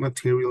didactic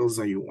materials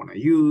that you want to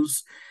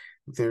use.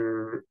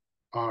 There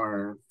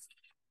are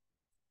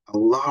a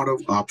lot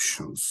of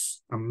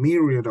options, a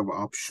myriad of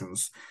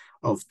options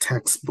of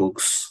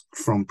textbooks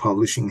from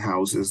publishing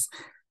houses,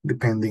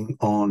 depending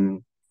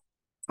on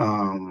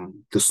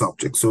the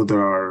subject. So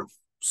there are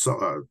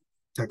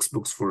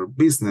textbooks for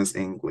business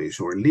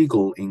English, or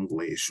legal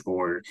English,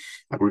 or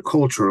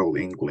agricultural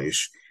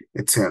English,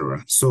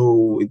 etc.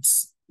 So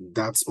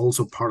that's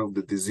also part of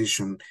the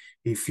decision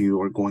if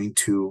you are going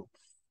to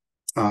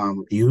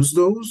use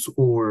those,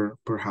 or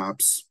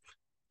perhaps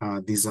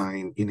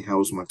design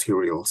in-house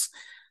materials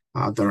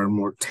that are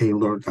more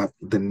tailored at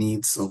the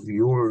needs of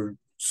your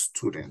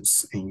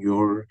students and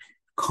your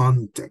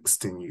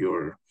context and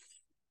your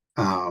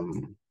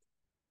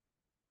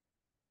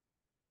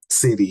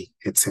city,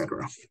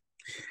 etc.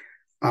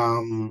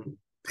 And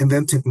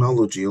then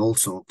technology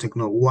also.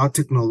 What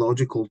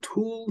technological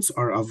tools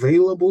are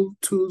available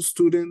to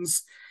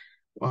students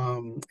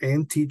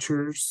and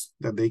teachers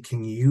that they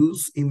can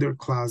use in their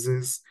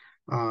classes.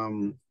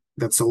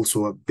 That's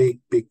also a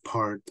big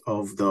part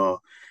of the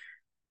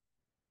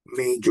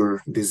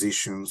major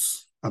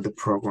decisions at the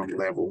program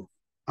level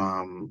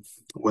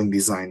when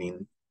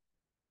designing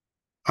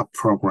a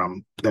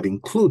program that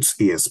includes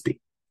ESP.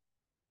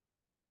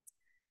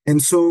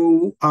 And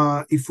so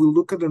if we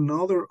look at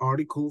another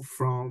article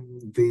from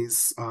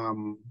these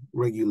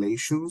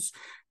regulations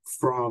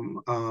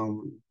for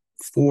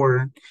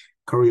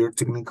career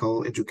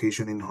technical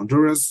education in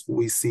Honduras,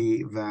 we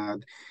see that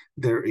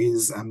there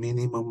is a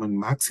minimum and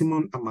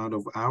maximum amount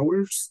of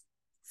hours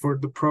for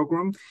the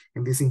program,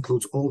 and this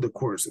includes all the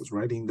courses,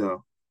 right?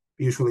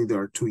 Usually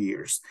there are 2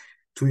 years,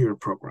 2-year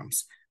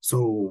programs.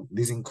 So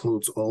this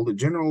includes all the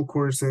general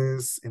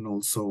courses and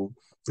also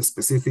the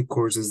specific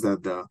courses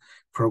that the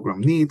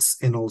program needs,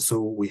 and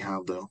also we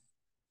have the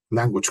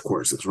language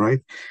courses,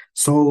 right?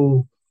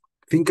 So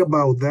think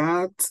about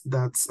that.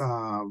 That's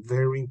a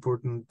very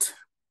important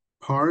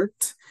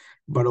part,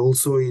 but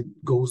also it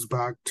goes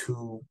back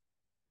to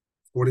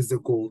what is the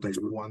goal that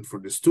you want for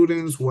the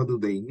students? What do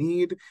they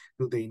need?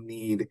 Do they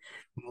need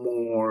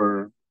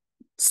more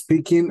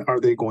speaking? Are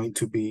they going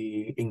to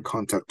be in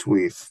contact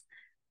with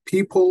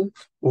people,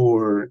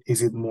 or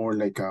is it more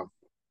like a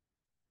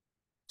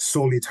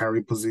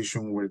solitary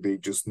position where they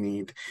just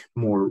need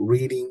more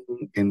reading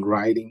and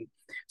writing?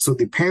 So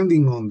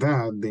depending on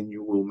that, then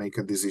you will make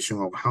a decision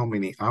of how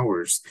many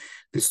hours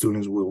the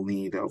students will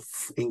need of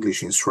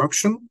English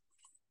instruction,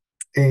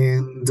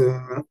 and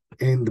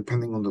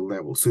depending on the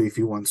level. So if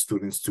you want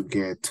students to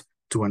get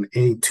to an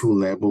A2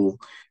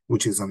 level,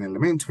 which is an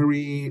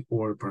elementary,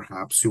 or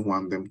perhaps you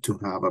want them to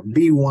have a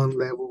B1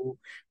 level,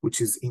 which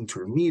is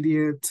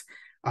intermediate.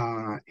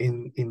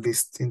 In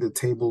the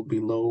table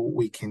below,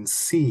 we can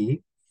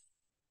see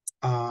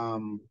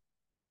the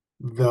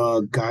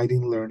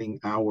guiding learning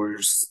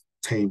hours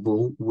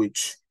table,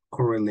 which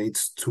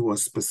correlates to a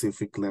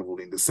specific level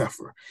in the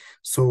CEFR.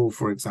 So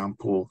for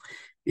example,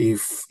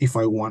 if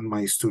I want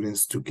my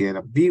students to get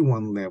a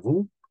B1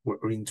 level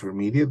or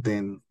intermediate,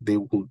 then they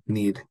will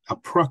need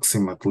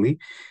approximately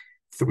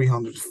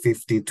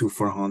 350 to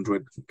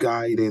 400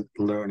 guided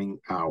learning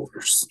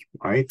hours,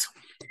 right?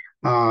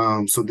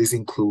 So these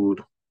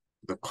include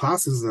the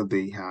classes that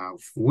they have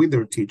with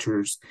their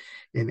teachers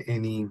and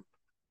any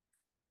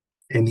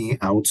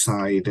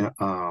outside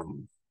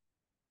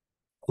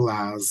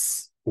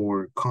class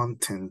or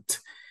content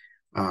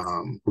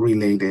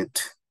related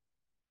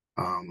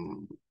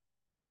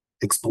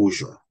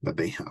exposure that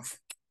they have.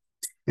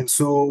 And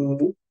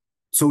so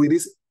it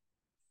is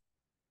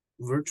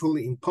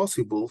virtually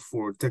impossible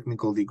for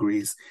technical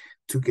degrees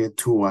to get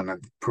to a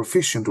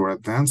proficient or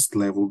advanced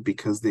level,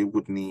 because they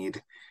would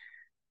need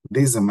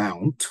this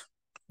amount,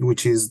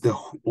 which is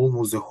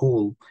almost the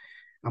whole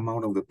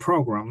amount of the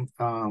program.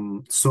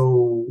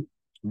 So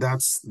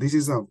this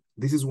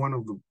is one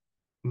of the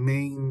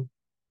main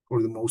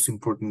or the most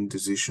important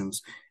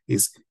decisions,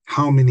 is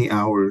how many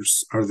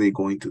hours are they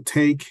going to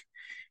take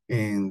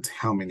and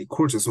how many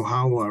courses. So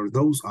how are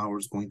those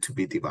hours going to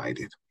be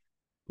divided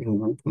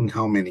in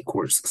how many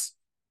courses?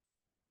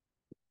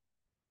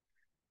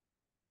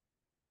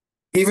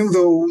 Even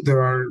though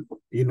there are,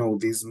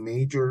 these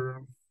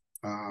major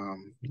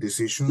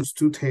decisions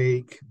to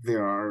take.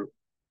 There are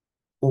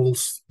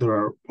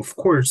of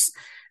course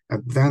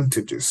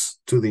advantages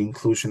to the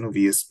inclusion of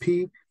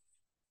ESP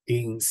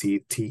in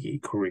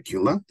CTE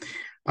curricula.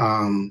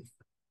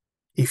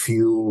 If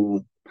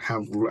you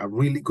have a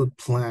really good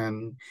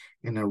plan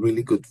and a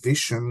really good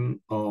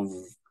vision of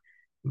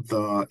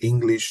the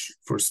English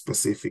for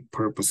Specific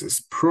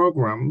Purposes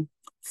program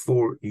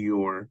for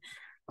your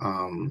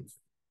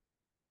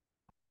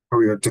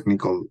career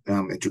technical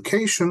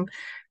education,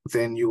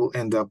 then you will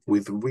end up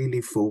with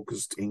really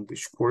focused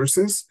English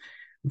courses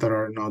that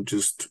are not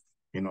just,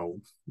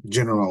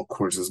 general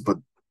courses, but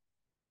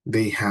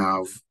they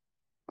have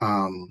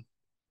a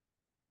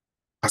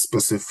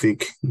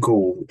specific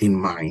goal in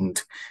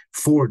mind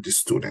for the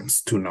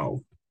students to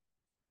know,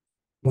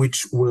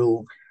 which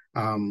will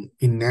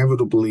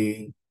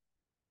inevitably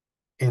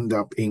end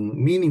up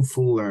in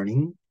meaningful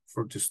learning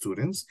for the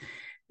students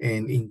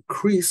and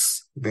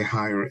increase the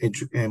higher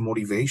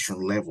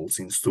motivation levels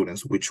in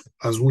students, which,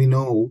 as we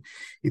know,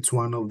 it's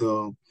one of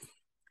the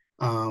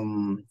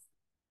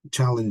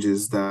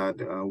challenges that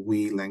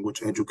we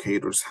language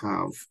educators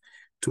have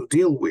to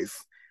deal with.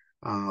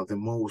 The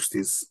most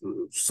is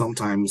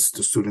sometimes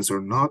the students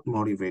are not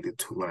motivated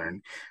to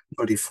learn,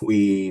 but if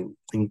we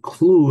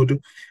include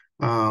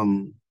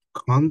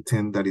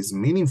content that is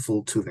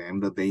meaningful to them,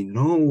 that they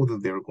know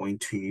that they're going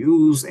to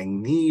use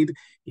and need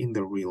in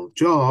the real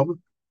job,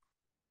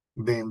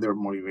 then their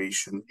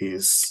motivation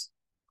is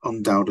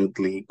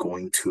undoubtedly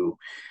going to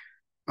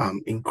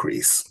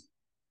increase.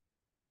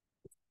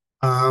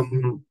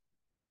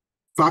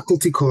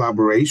 Faculty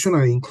collaboration,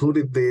 I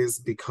included this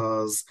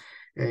because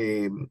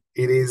it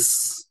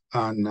is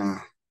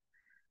a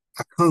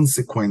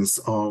consequence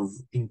of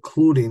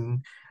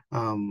including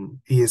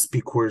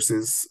ESP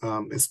courses,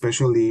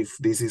 especially if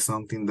this is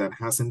something that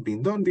hasn't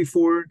been done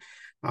before,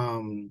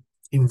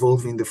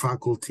 involving the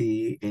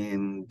faculty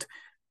and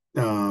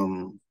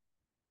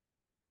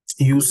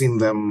using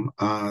them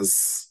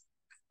as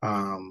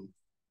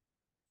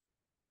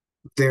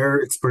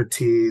their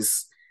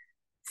expertise,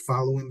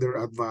 following their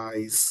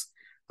advice.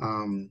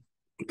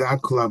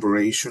 That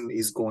collaboration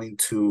is going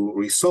to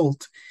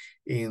result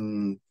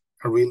in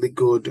a really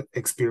good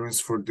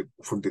experience for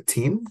the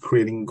team,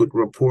 creating good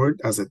rapport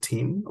as a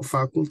team of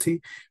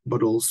faculty,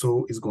 but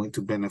also is going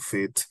to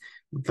benefit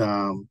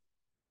the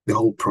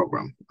whole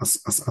program as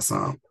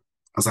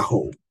a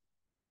whole.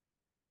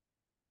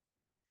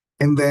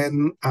 And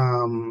then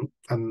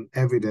an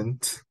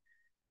evident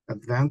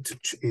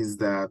advantage is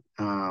that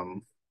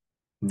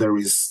there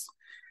is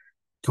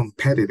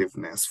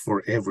competitiveness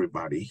for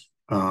everybody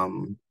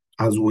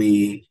as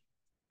we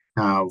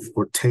have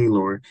or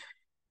tailor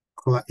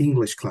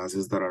English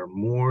classes that are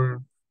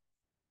more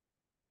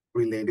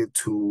related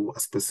to a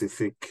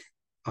specific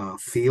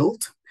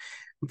field,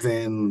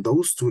 then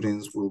those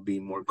students will be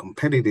more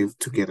competitive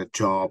to get a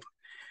job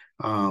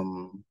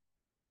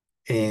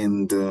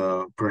and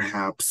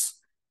perhaps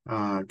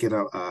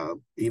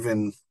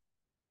even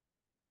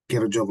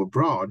get a job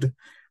abroad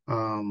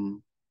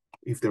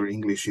if their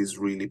English is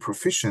really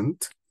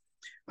proficient.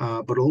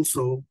 But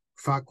also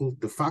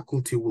the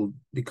faculty will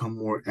become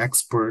more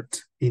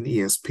expert in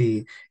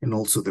ESP and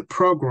also the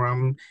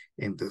program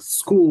and the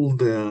school,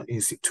 the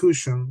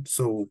institution.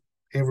 So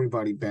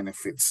everybody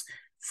benefits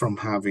from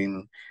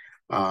having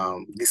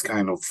this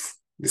kind of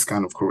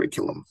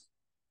curriculum.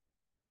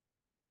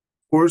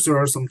 Of course, there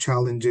are some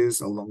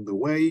challenges along the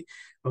way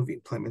of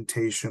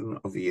implementation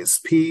of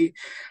ESP,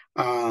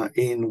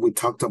 and we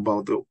talked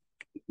about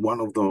one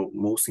of the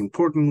most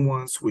important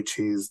ones, which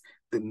is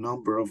the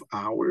number of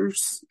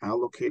hours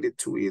allocated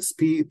to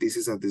ESP. This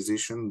is a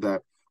decision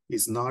that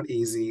is not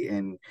easy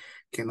and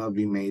cannot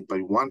be made by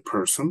one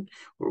person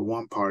or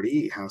one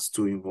party. It has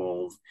to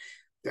involve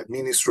the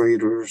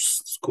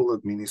administrators, school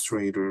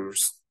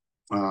administrators,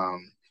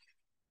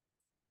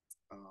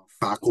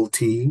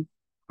 faculty,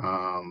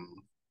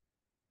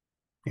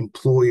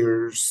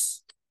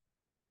 employers,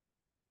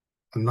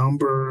 a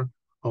number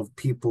of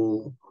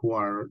people who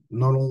are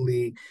not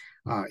only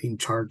in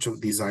charge of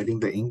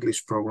designing the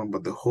English program,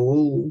 but the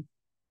whole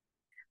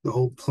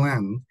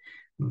plan.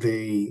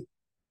 There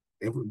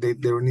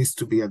needs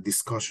to be a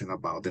discussion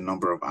about the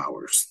number of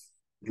hours.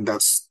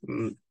 That's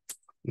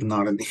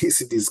not an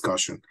easy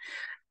discussion.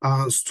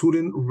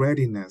 Student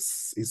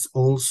readiness is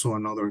also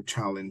another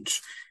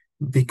challenge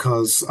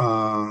because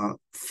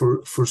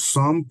for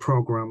some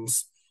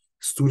programs,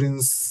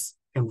 students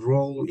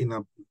enroll in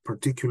a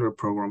particular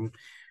program,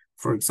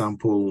 for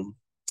example,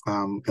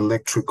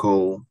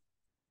 electrical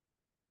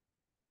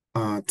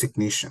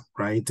technician,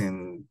 right?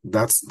 And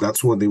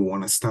that's what they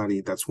want to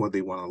study. That's what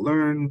they want to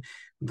learn.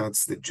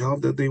 That's the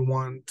job that they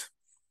want.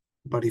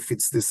 But if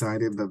it's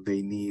decided that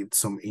they need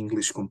some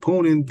English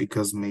component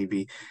because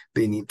maybe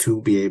they need to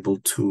be able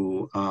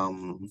to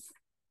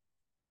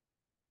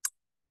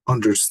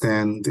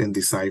understand and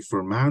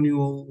decipher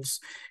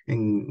manuals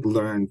and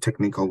learn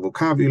technical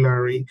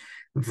vocabulary,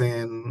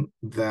 then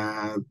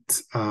that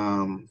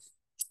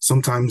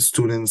sometimes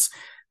students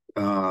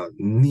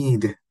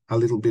need a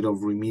little bit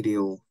of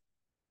remedial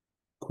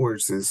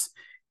courses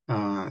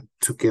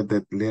to get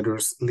that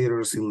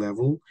literacy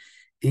level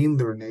in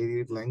their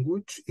native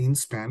language, in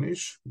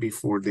Spanish,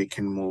 before they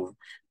can move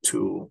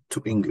to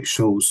English.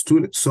 So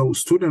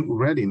student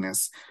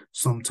readiness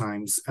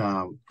sometimes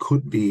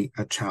could be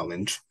a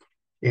challenge,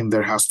 and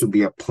there has to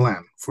be a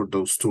plan for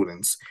those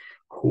students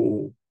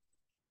who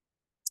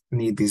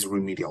need these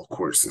remedial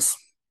courses.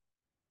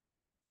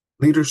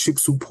 Leadership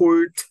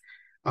support,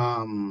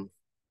 the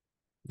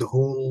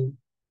whole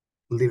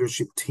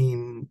leadership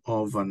team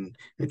of an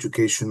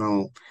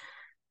educational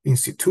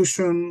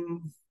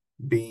institution,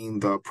 being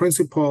the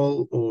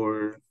principal,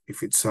 or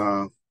if it's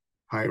a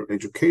higher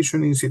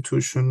education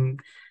institution,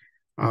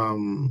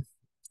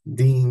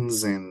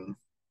 deans and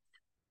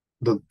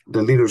the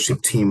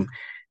leadership team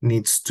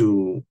needs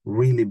to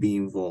really be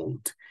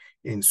involved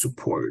and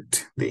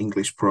support the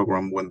English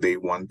program when they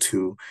want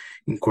to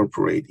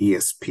incorporate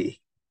ESP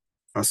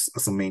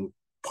as a main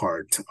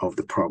part of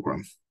the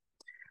program.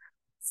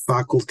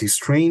 Faculty's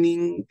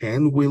training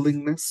and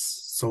willingness.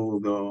 So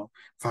the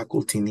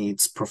faculty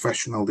needs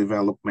professional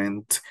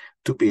development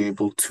to be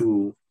able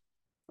to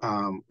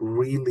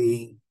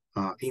really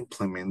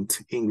implement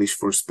English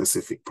for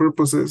specific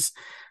purposes,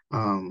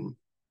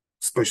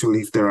 especially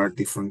if there are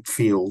different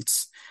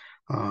fields.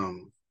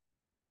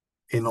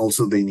 And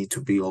also they need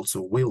to be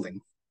also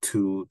willing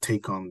to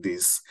take on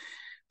this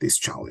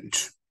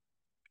challenge.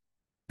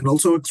 And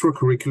also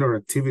extracurricular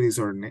activities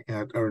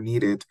are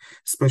needed,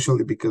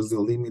 especially because the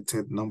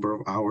limited number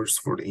of hours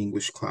for the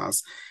English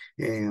class.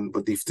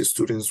 But if the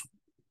students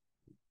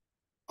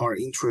are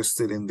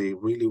interested and they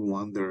really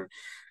want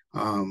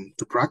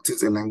to practice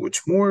the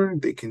language more,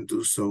 they can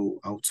do so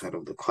outside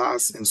of the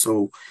class. And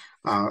so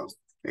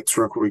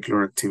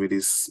extracurricular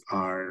activities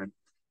are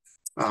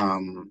a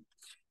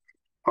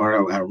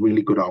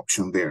really good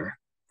option there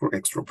for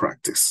extra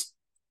practice.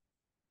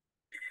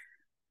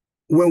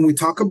 When we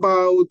talk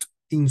about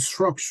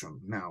instruction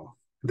now,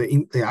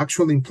 the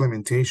actual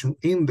implementation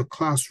in the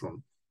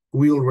classroom,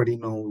 we already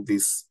know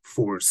these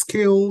 4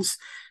 skills.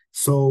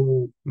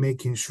 So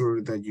making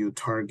sure that you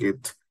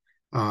target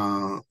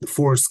the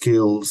 4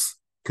 skills,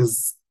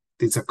 because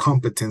it's a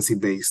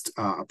competency-based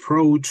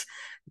approach,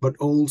 but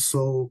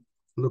also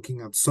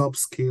looking at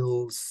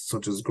sub-skills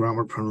such as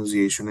grammar,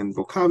 pronunciation, and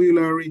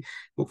vocabulary.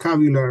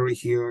 Vocabulary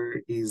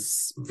here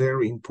is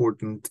very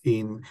important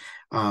in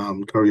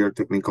career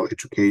technical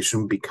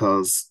education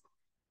because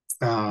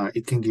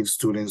it can give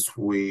students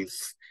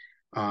with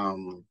a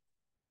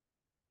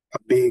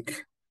big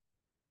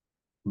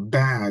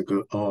bag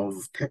of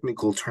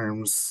technical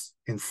terms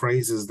and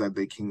phrases that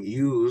they can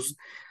use.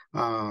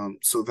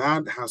 So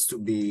that has to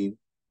be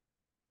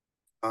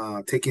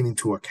taken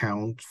into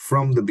account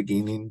from the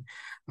beginning.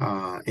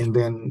 And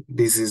then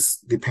this is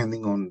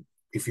depending on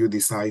if you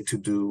decide to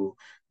do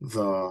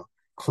the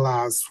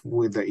class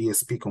with the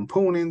ESP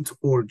component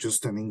or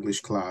just an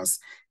English class.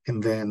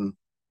 And then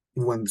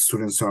when the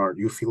students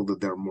you feel that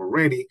they're more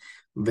ready,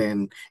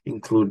 then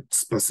include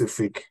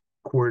specific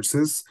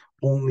courses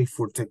only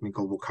for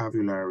technical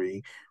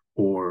vocabulary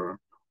or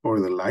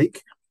the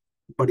like.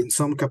 But in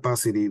some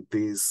capacity,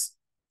 these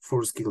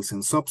 4 skills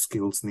and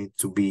sub-skills need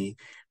to be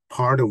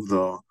part of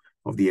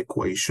the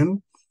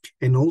equation.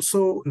 And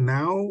also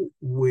now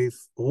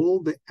with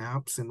all the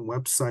apps and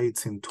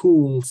websites and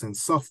tools and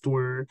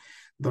software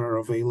that are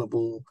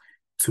available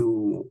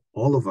to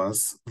all of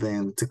us,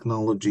 then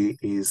technology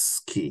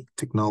is key.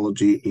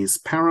 Technology is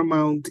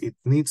paramount. It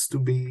needs to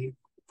be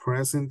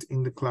present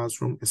in the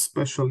classroom,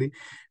 especially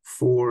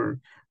for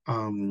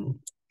an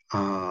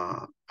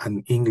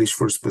English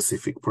for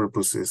specific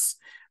purposes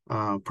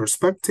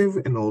perspective,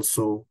 and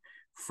also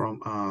from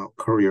a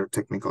career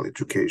technical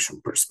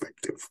education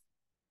perspective.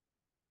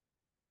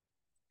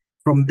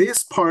 From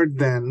this part,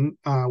 then,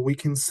 we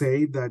can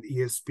say that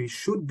ESP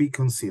should be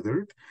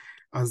considered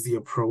as the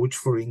approach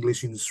for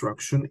English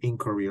instruction in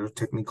career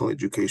technical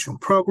education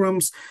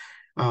programs.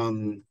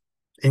 And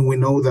we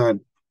know that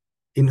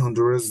in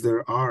Honduras,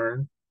 there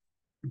are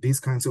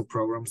these kinds of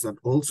programs that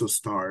also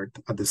start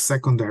at the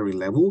secondary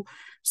level.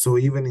 So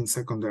even in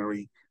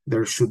secondary,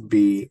 there should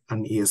be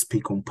an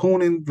ESP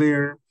component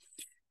there,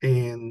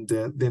 and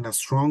then a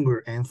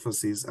stronger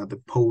emphasis at the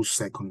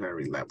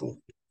post-secondary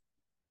level.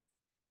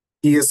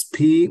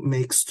 ESP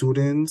makes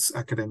students,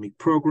 academic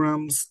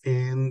programs,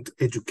 and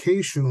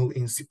educational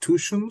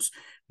institutions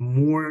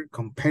more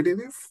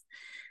competitive,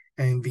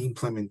 and the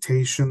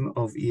implementation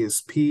of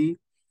ESP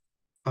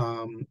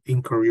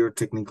in career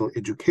technical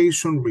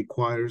education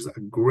requires a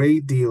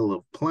great deal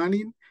of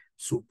planning,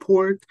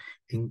 support,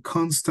 and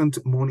constant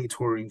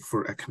monitoring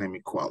for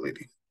academic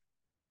quality.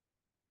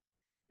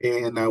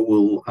 And a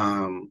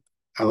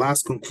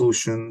last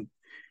conclusion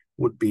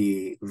would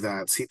be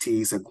that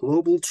CTE is a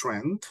global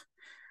trend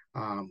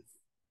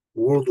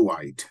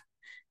worldwide,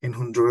 and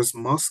Honduras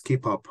must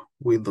keep up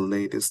with the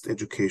latest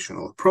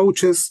educational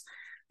approaches,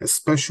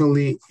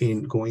 especially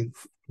in going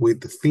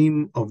with the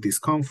theme of this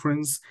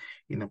conference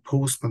in a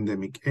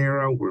post-pandemic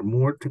era where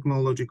more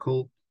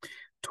technological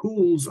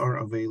tools are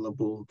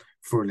available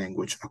for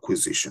language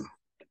acquisition.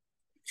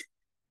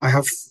 I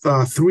have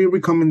 3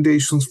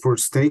 recommendations for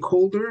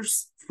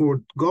stakeholders.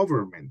 For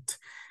government,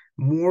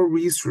 more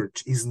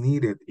research is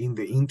needed in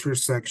the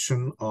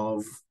intersection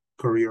of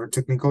career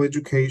technical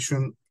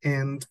education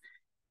and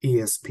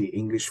ESP,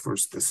 English for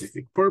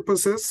Specific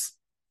Purposes.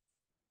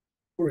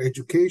 For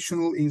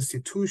educational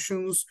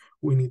institutions,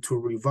 we need to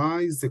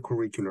revise the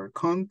curricular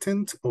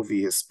content of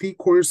ESP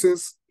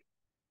courses,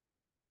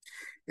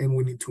 and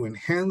we need to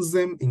enhance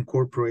them,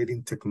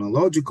 incorporating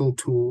technological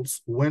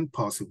tools when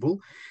possible,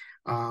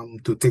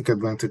 to take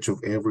advantage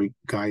of every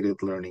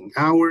guided learning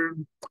hour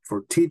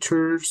for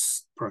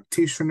teachers,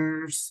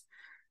 practitioners,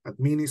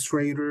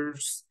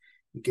 administrators,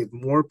 get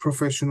more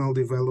professional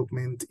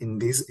development in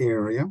this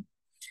area.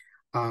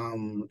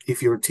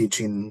 If you're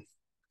teaching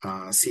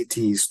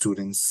CTE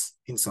students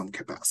in some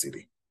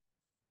capacity.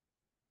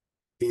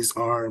 These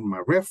are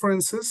my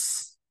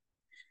references.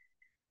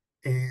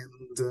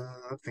 And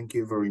thank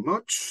you very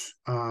much.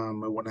 I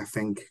want to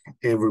thank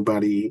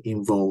everybody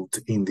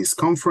involved in this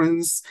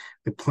conference,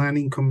 the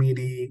planning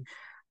committee,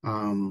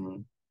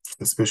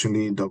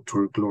 especially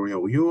Dr. Gloria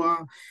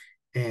Ulloa.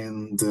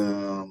 And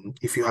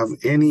if you have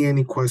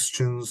any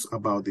questions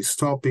about this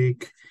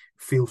topic,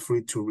 feel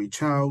free to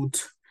reach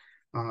out.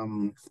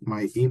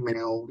 My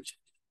email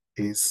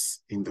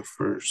is in the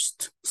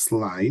first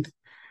slide.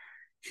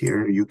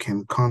 Here you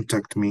can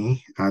contact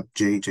me at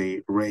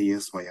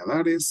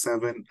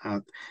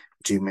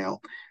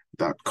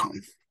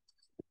jjreyesvalladares7@gmail.com.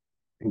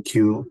 Thank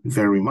you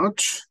very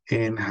much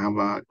and have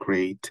a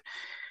great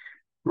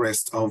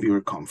rest of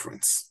your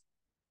conference.